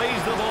 but he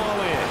lays the ball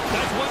in.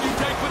 That's what you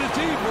take for the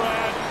team,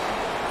 Brad.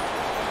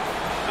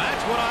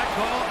 That's what I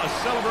call a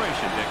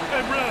celebration, Dick.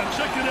 Hey, Brad,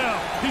 check it out.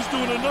 He's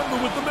doing a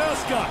number with the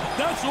mascot.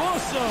 That's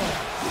awesome.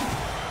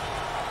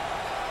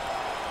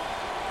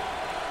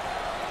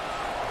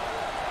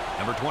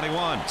 Number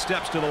 21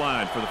 steps to the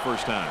line for the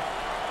first time.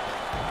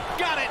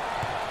 Got it.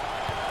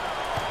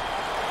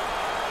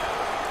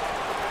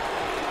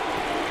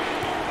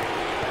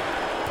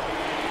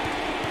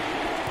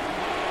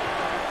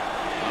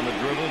 On the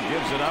dribble,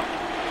 gives it up.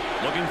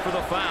 Looking for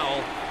the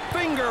foul.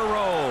 Finger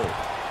roll.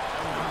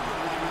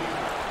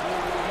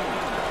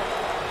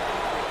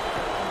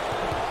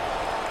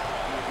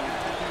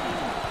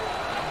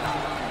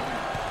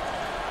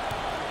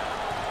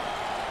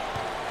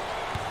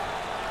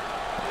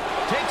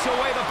 Takes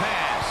away the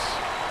pass.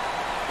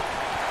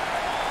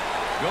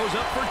 Goes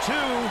up for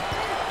two.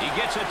 He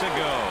gets it to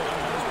go.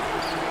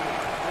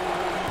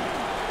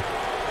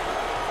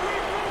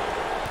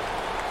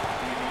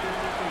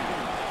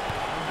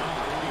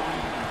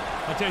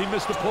 I tell you, he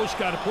missed the post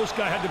guy. The post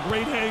guy had the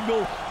great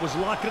angle, was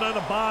locking on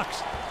the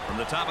box. From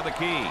the top of the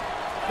key.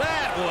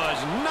 That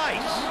was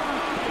nice.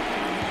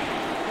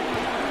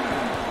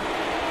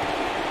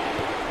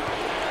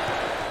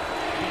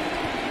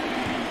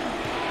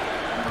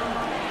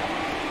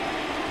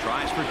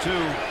 Tries for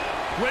two.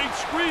 Great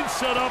screen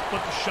set up, but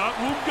the shot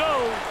won't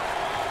go.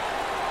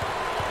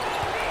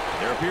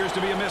 There appears to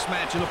be a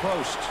mismatch in the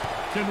post.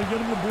 Can they get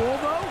him the ball,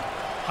 though?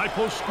 High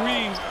post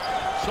screen.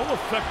 So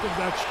effective,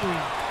 that screen.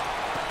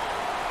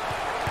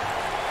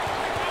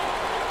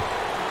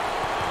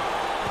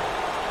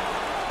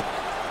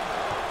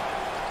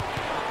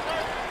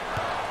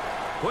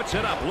 Puts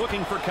it up,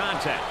 looking for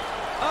contact.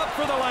 Up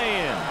for the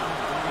lay-in.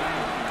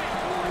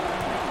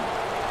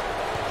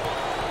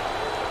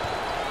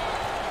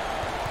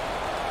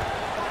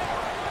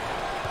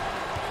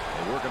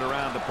 They work it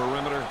around the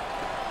perimeter.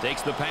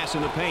 Takes the pass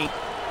in the paint.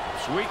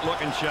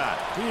 Sweet-looking shot.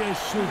 He is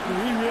super.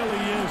 He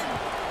really is.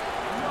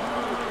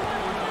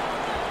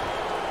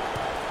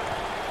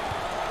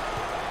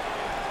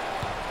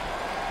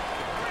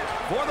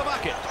 for the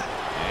bucket.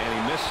 And he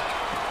missed.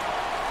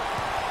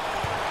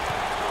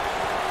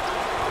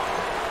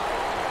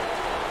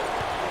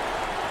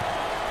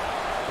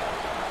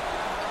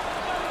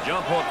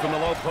 Jump hook from the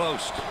low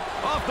post.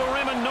 Off the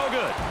rim and no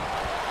good.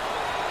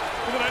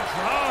 Look at that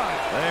drive.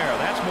 There,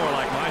 that's more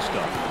like my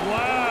stuff.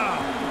 Wow.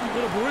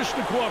 Little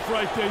Barishnikov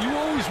right there. You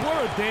always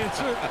were a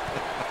dancer.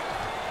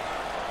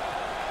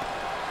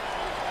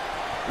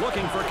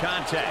 Looking for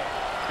contact.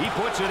 He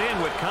puts it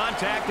in with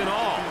contact and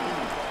all.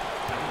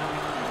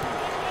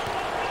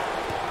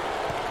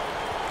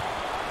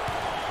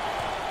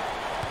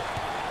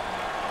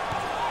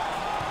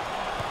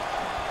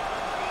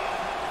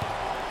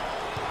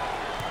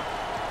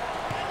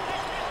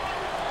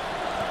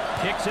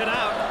 Kicks it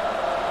out.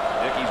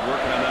 Dickey's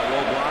working on that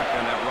low block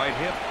on that right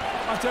hip.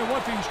 I'll tell you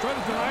one thing, he's trying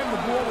to deny him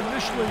the ball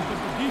initially, but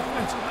the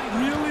defense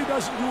really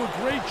doesn't do a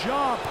great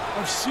job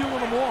of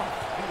sealing him off.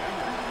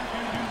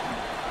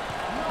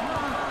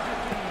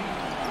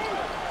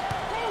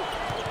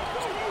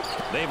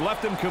 They've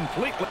left him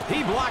completely.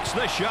 He blocks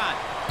the shot.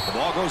 The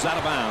ball goes out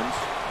of bounds.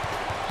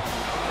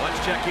 Let's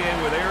check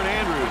in with Erin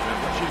Andrews and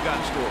what she's got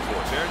in store for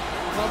us, Erin.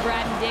 Well,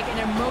 Brad and Dick, an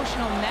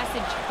emotional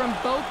message from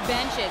both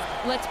benches.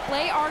 Let's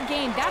play our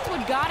game. That's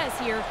what got us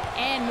here.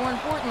 And more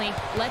importantly,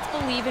 let's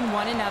believe in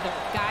one another.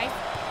 Guys?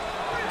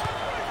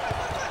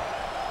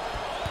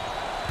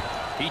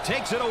 He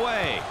takes it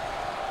away.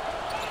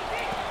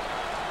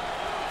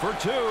 For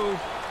two.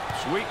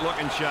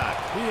 Sweet-looking shot.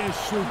 He is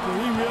super.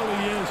 He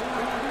really is.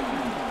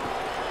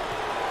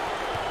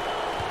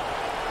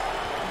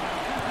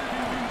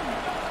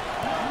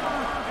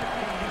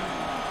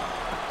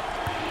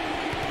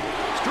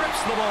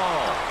 The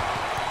ball.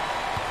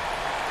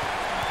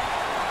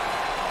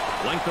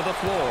 Length of the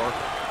floor.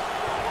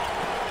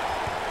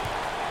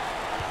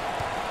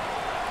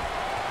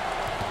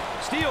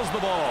 Steals the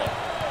ball.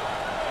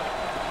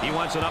 He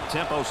wants an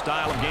up-tempo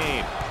style of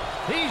game.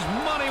 He's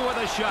money with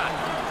a shot.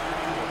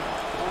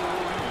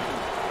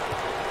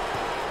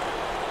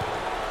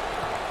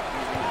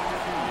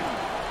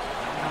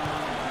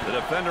 The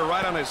defender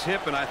right on his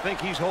hip, and I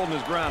think he's holding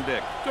his ground,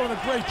 Dick. Doing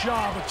a great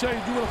job. I tell you,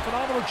 doing a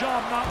phenomenal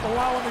job not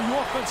allowing the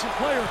offensive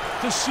player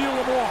to seal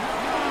him off.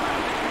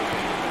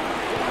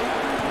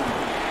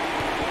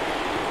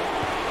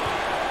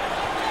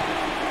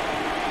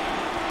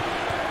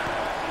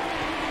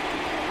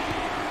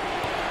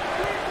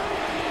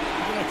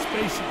 Look at that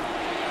spacing.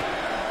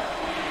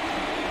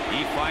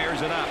 He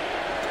fires it up.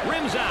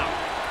 Rims out.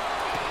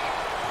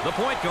 The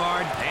point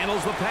guard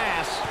handles the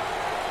pass.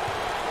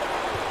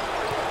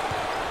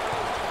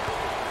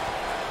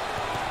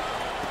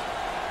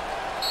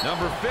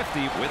 Number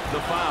 50 with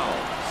the foul.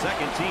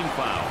 Second team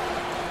foul.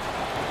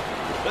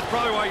 That's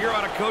probably why you're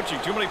out of coaching.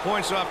 Too many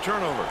points off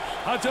turnovers.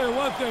 I'll tell you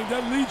one thing.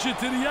 That leads you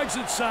to the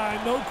exit sign.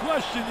 No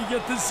question. You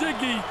get the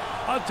Ziggy.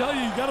 I'll tell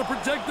you, you got to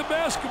protect the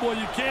basketball.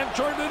 You can't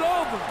turn it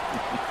over.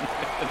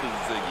 The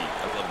Ziggy.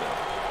 I love that.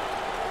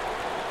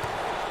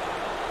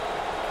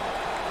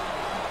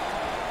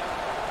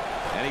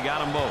 And he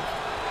got them both.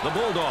 The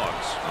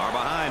Bulldogs are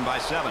behind by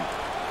 7.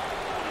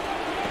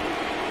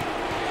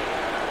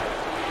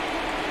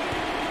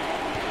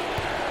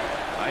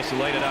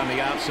 Isolated on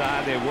the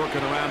outside. They're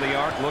working around the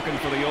arc, looking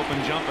for the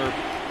open jumper.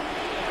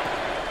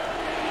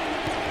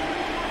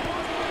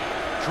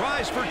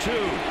 Tries for 2.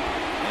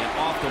 And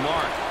off the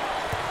mark.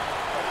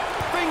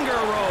 Finger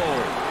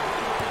roll.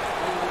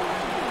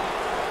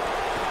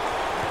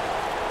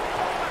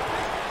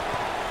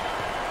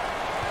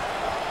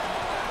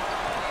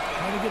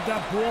 Trying to get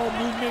that ball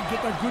movement,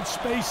 get that good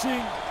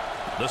spacing.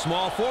 The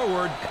small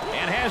forward,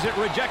 and has it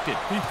rejected.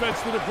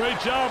 Defense did a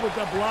great job with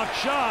that block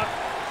shot.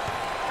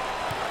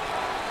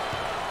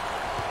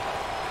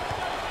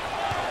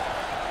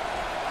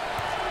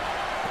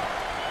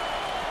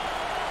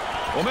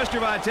 Well,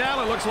 Mr.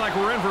 Vitale, it looks like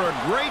we're in for a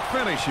great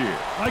finish here.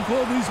 I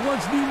call these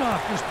ones knee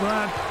knockers,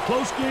 Brad.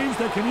 Close games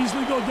that can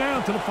easily go down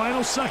to the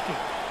final second.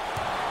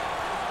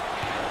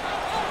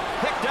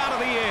 Picked out of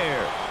the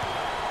air.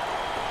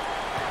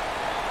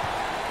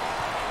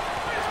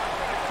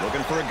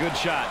 Looking for a good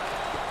shot.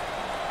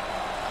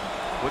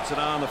 Puts it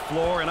on the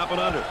floor and up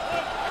and under.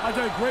 I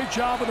did a great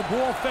job of the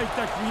ball fake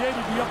that created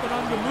the up and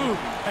under move.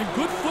 And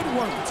good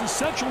footwork. It's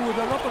essential with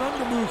that up and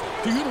under move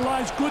to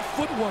utilize good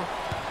footwork.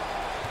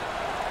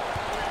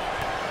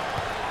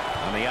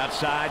 On the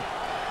outside.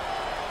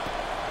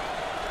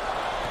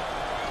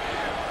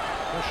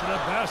 Pushing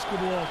that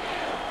basketball.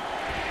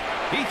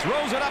 He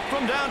throws it up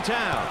from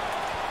downtown.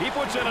 He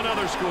puts in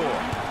another score.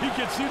 He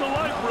can see the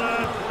light,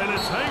 Brad, and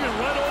it's hanging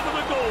right over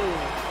the goal.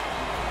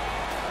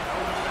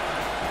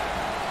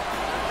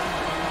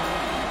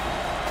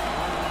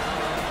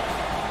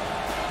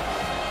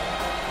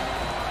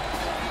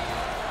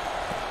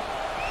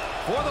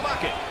 For the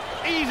bucket.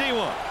 Easy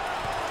one.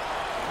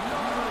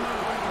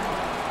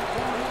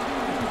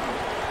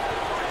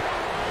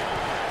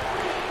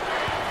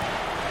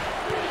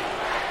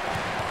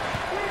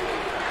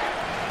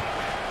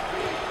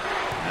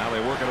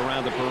 They're working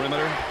around the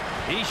perimeter.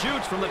 He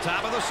shoots from the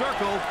top of the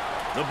circle.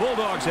 The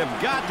Bulldogs have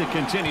got to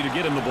continue to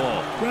get him the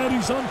ball.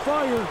 Brady's on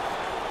fire.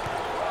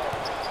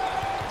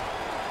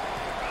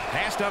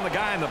 Passed on the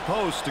guy in the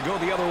post to go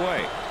the other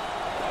way.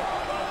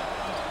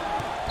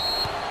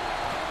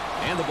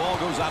 And the ball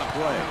goes out of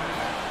play.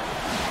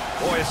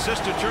 Boy,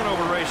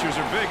 assist-to-turnover ratios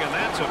are big, and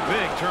that's a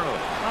big turnover.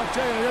 I'll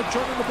tell you, they're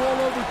turning the ball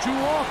over too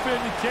often.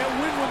 You can't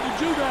win when you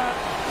do that.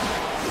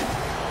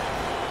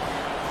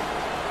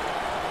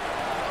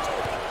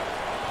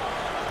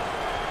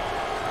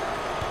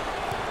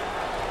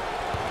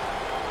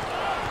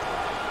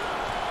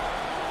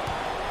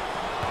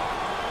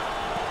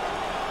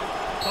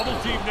 Double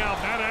team now,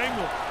 that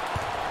angle.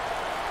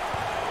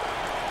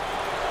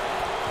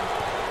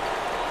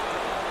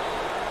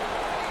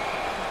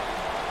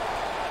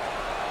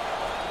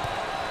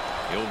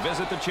 He'll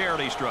visit the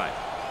charity stripe.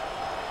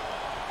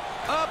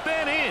 Up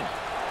and in.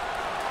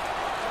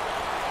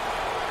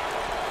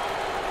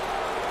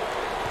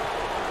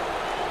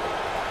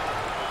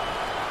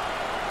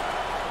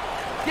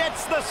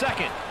 Gets the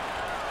second.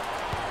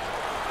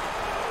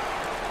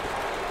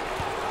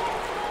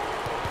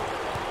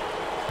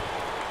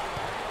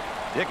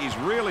 Dick, he's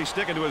really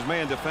sticking to his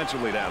man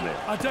defensively down there.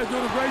 I tell you,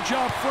 doing a great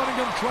job fronting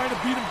him, trying to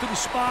beat him to the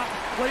spot,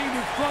 playing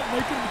in front,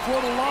 making him throw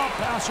the lob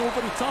pass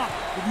over the top.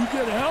 If you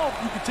get help,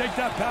 you can take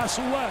that pass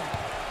away.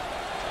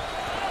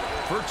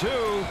 For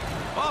two,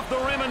 off the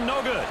rim and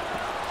no good.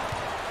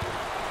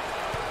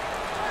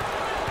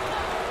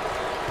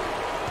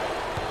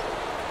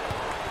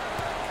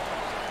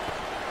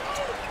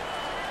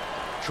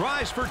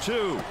 Tries for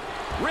two,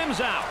 rims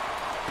out.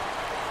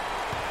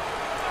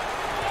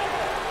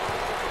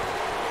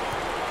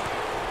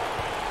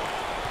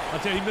 I'll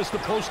tell you, he missed the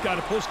post guy.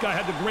 The post guy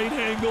had the great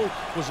angle,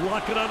 was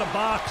locking on the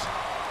box.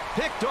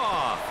 Picked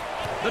off.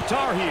 The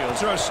Tar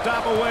Heels are a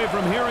stop away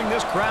from hearing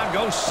this crowd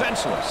go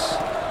senseless.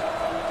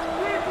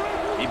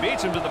 He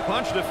beats him to the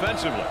punch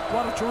defensively.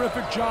 What a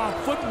terrific job.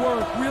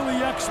 Footwork really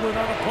excellent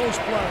on a post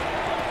play.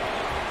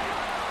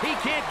 He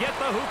can't get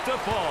the hoop to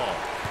fall.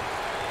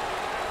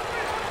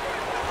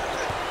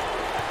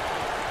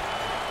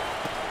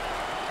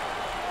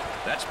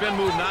 That spin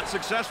move not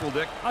successful,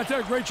 Dick. I tell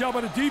you, great job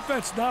on the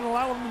defense, not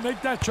allowing him to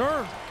make that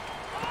turn.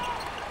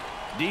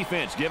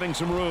 Defense giving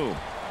some room.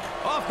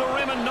 Off the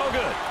rim and no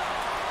good.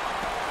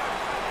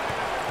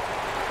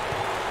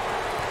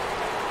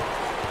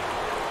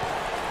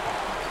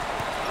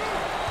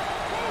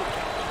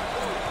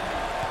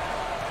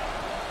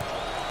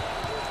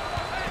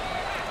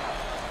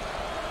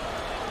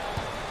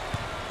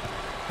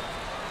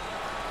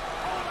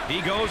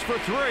 He goes for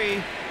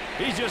three.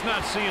 He's just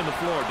not seeing the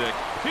floor, Dick.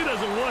 He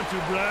doesn't want to,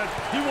 Brad.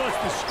 He wants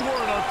to score,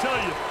 and I'll tell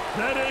you,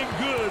 that ain't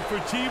good for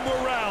team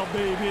morale,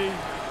 baby.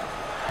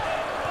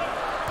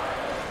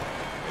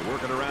 They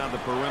work it around the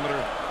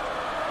perimeter.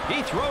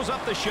 He throws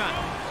up the shot.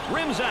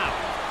 Rims out.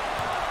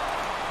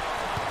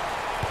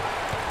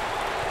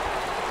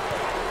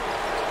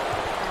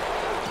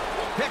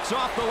 Picks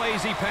off the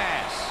lazy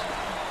pass.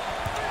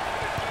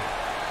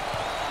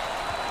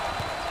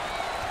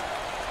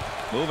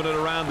 Moving it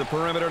around the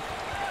perimeter.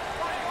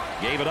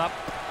 Gave it up.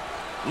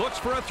 Looks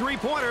for a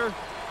three-pointer.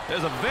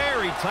 There's a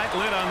very tight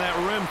lid on that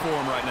rim for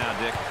him right now,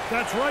 Dick.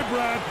 That's right,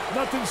 Brad.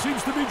 Nothing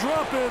seems to be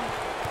dropping.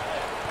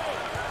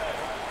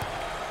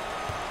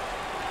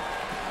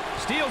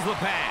 Steals the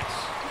pass.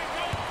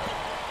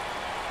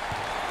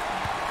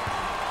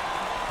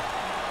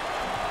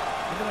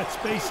 Look at that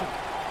spacing.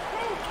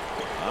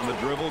 On the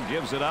dribble,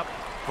 gives it up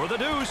for the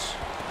deuce.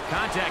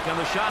 Contact on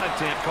the shot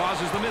attempt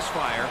causes the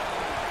misfire.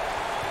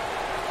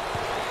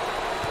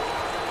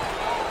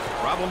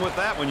 Problem with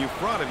that, when you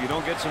front, if you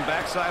don't get some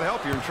backside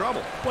help, you're in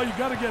trouble. Well, you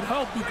got to get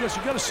help because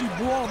you got to see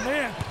ball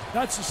man.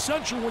 That's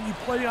essential when you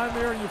play on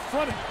there and you're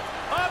fronting.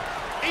 Up,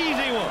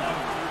 easy one.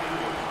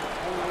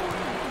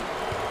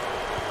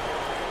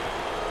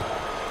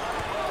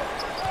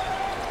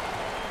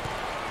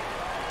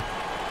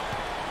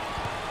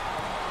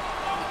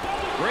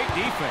 Great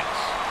defense.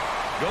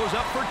 Goes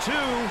up for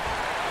two.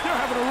 They're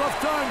having a rough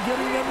time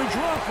getting them to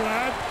drop,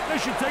 Brad.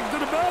 They should take it to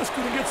the basket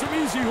and get some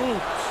easy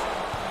hoops.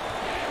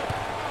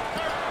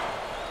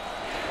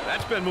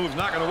 That spin move's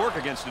not going to work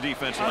against a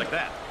defense like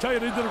that. I tell you,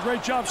 they did a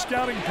great job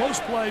scouting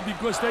post play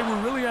because they were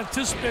really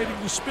anticipating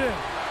the spin.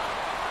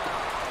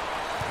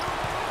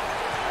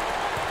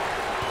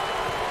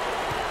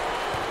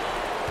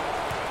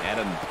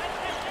 And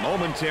a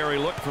momentary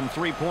look from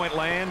three-point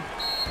land.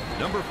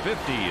 Number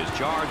 50 is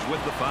charged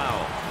with the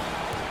foul.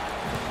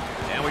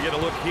 And we get a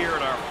look here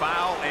at our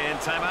foul and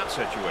timeout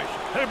situation.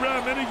 Hey,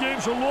 Brad, many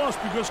games are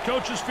lost because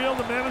coaches fail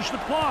to manage the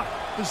clock.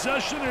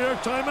 Possession or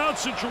timeout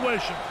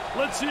situation.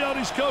 Let's see how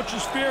these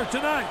coaches fare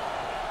tonight.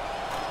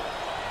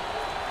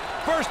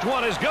 First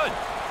one is good.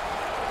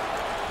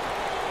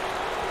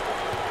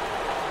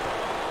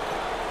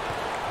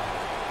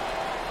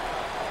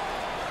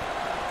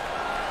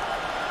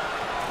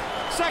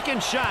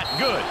 Second shot,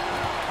 good.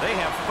 They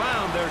have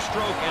found their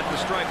stroke at the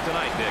stripe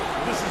tonight, Dick.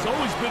 This has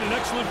always been an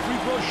excellent free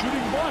throw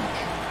shooting bunch.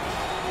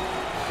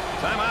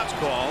 Timeout's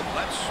called.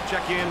 Let's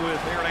check in with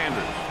Aaron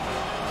Andrews.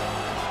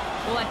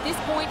 Well, at this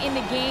point in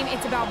the game,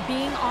 it's about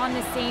being on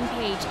the same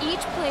page.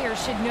 Each player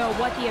should know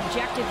what the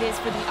objective is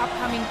for the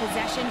upcoming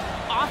possession.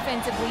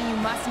 offensively, you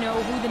must know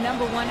who the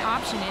 #1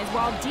 option is,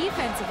 while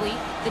defensively,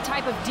 the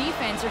type of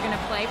defense you're going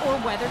to play or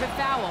whether to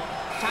foul.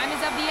 Time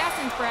is of the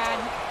essence, Brad.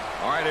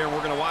 All right, Aaron,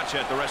 we're going to watch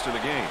that the rest of the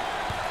game.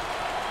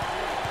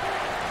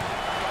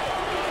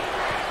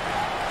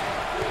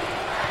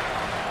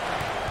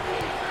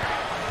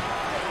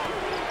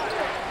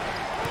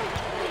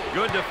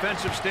 Good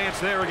defensive stance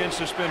there against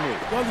the spin move.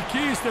 Well, the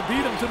key is to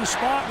beat him to the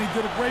spot, and he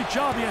did a great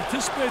job. He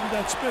anticipated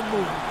that spin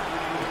move.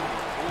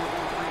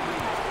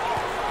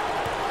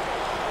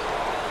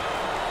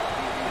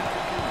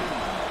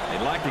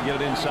 They'd like to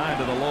get it inside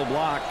to the low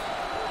block.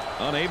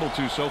 Unable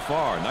to so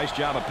far. Nice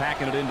job of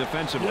packing it in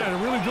defensively. Yeah, they're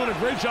really doing a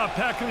great job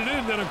packing it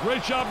in. Then a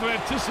great job of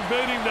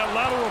anticipating that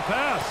lateral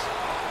pass.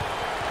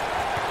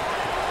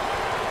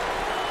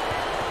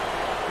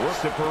 Work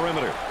the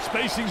perimeter.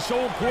 Spacing so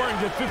important.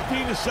 Get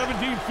 15 to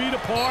 17 feet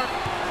apart.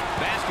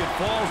 Basket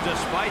falls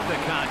despite the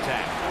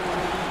contact.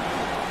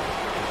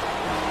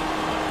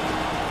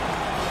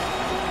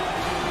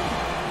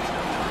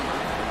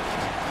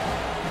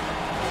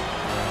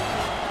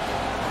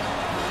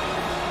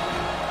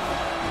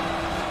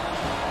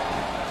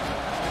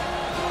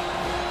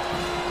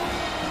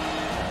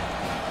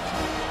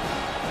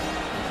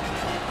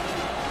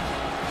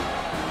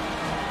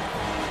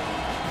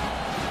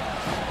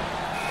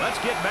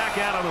 Let's get back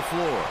out on the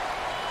floor.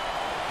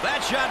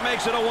 That shot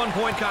makes it a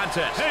one-point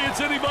contest. Hey, it's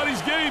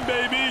anybody's game,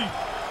 baby.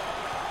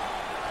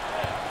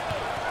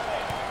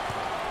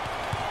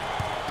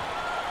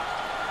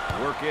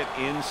 Work it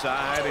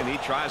inside, and he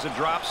tries a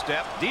drop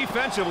step.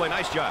 Defensively,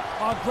 nice job.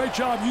 Great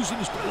job using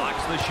this.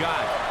 Blocks the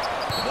shot.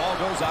 The ball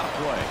goes out of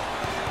play.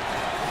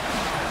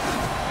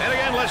 And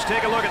again, let's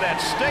take a look at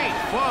that State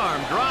Farm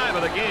drive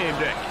of the game,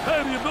 Dick.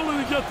 Hey, the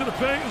ability to get to the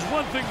paint is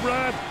one thing,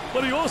 Brad,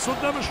 but he also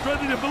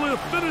demonstrated the ability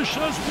to finish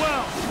as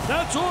well.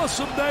 That's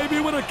awesome, baby,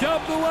 with a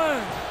capital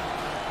A.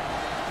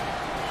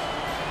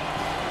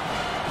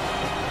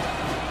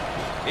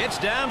 It's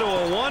down to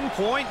a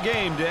one-point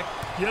game, Dick.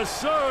 Yes,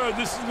 sir.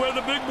 This is where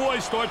the big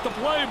boys start to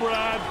play,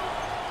 Brad.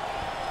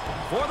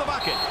 For the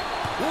bucket.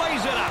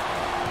 Lays it up.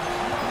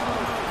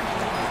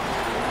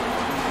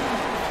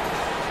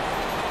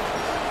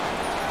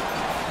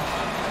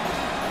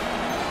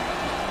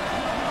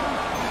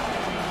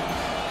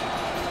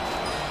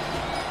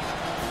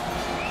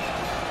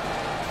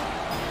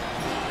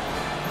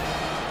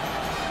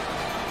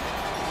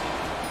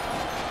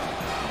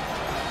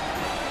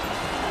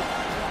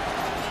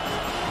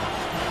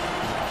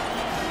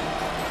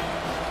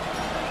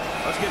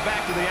 Let's get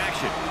back to the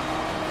action.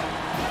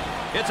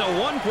 It's a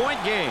one-point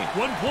game.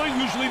 1 point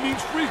usually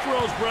means free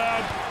throws,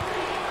 Brad.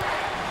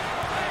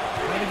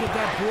 Trying to get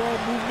that ball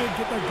movement,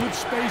 get that good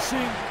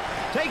spacing.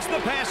 Takes the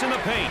pass in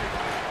the paint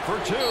for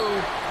two.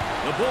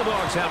 The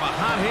Bulldogs have a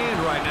hot hand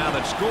right now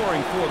that's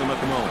scoring for them at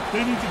the moment.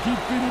 They need to keep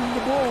feeding them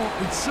the ball.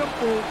 It's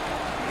simple.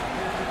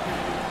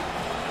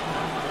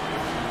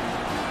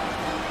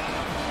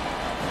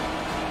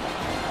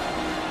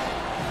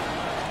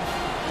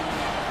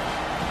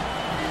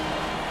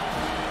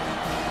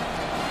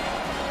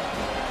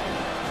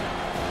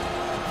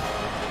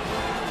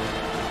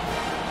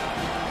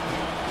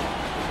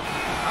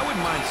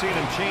 Mind seeing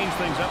him change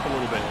things up a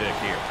little bit, Dick,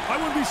 here. I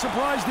wouldn't be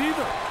surprised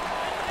either.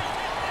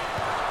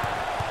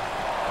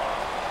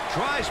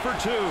 Tries for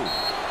two.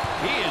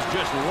 He is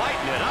just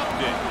lighting it up,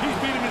 Dick. He's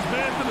beating his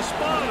man to the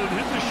spot and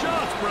hitting the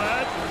shots,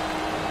 Brad.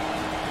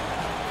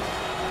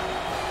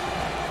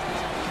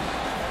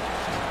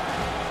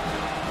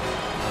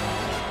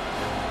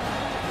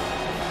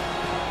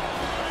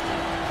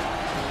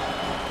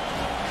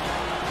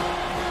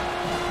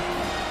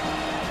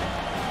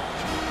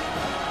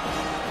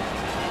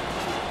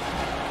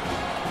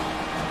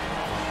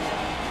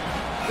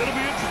 It'll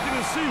be interesting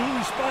to see who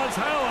responds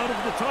how out of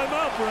the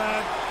timeout,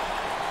 Brad.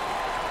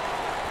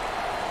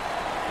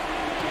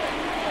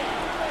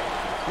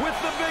 With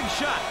the big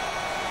shot.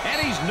 And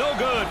he's no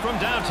good from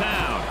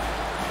downtown.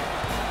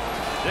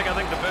 Dick, I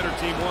think the better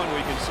team won.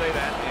 We can say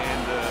that.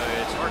 And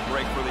it's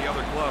heartbreak for the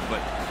other club.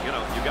 But, you know,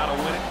 you got to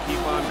win it.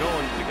 Keep on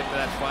going to get to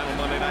that final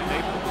Monday night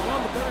Naples.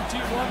 Well, the better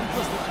team won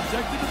because they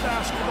protected the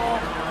basketball.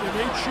 They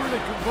made sure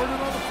they converted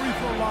on the free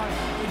throw line.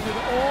 They did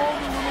all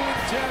the little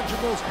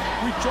intangibles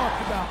we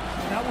talked about.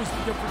 And that was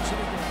the difference in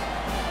the game.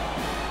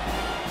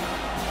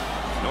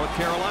 North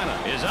Carolina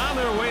is on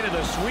their way to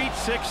the Sweet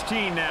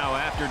 16 now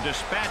after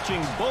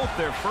dispatching both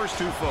their first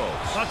two foes.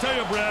 I'll tell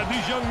you, Brad,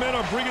 these young men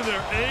are bringing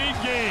their A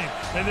game,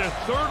 and their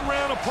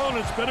third-round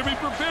opponents better be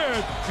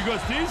prepared because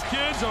these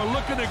kids are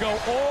looking to go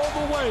all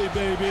the way,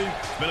 baby.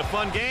 It's been a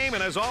fun game,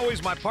 and as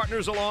always, my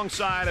partners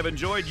alongside have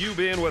enjoyed you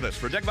being with us.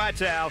 For Dick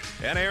Vitale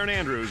and Aaron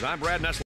Andrews, I'm Brad Nessler.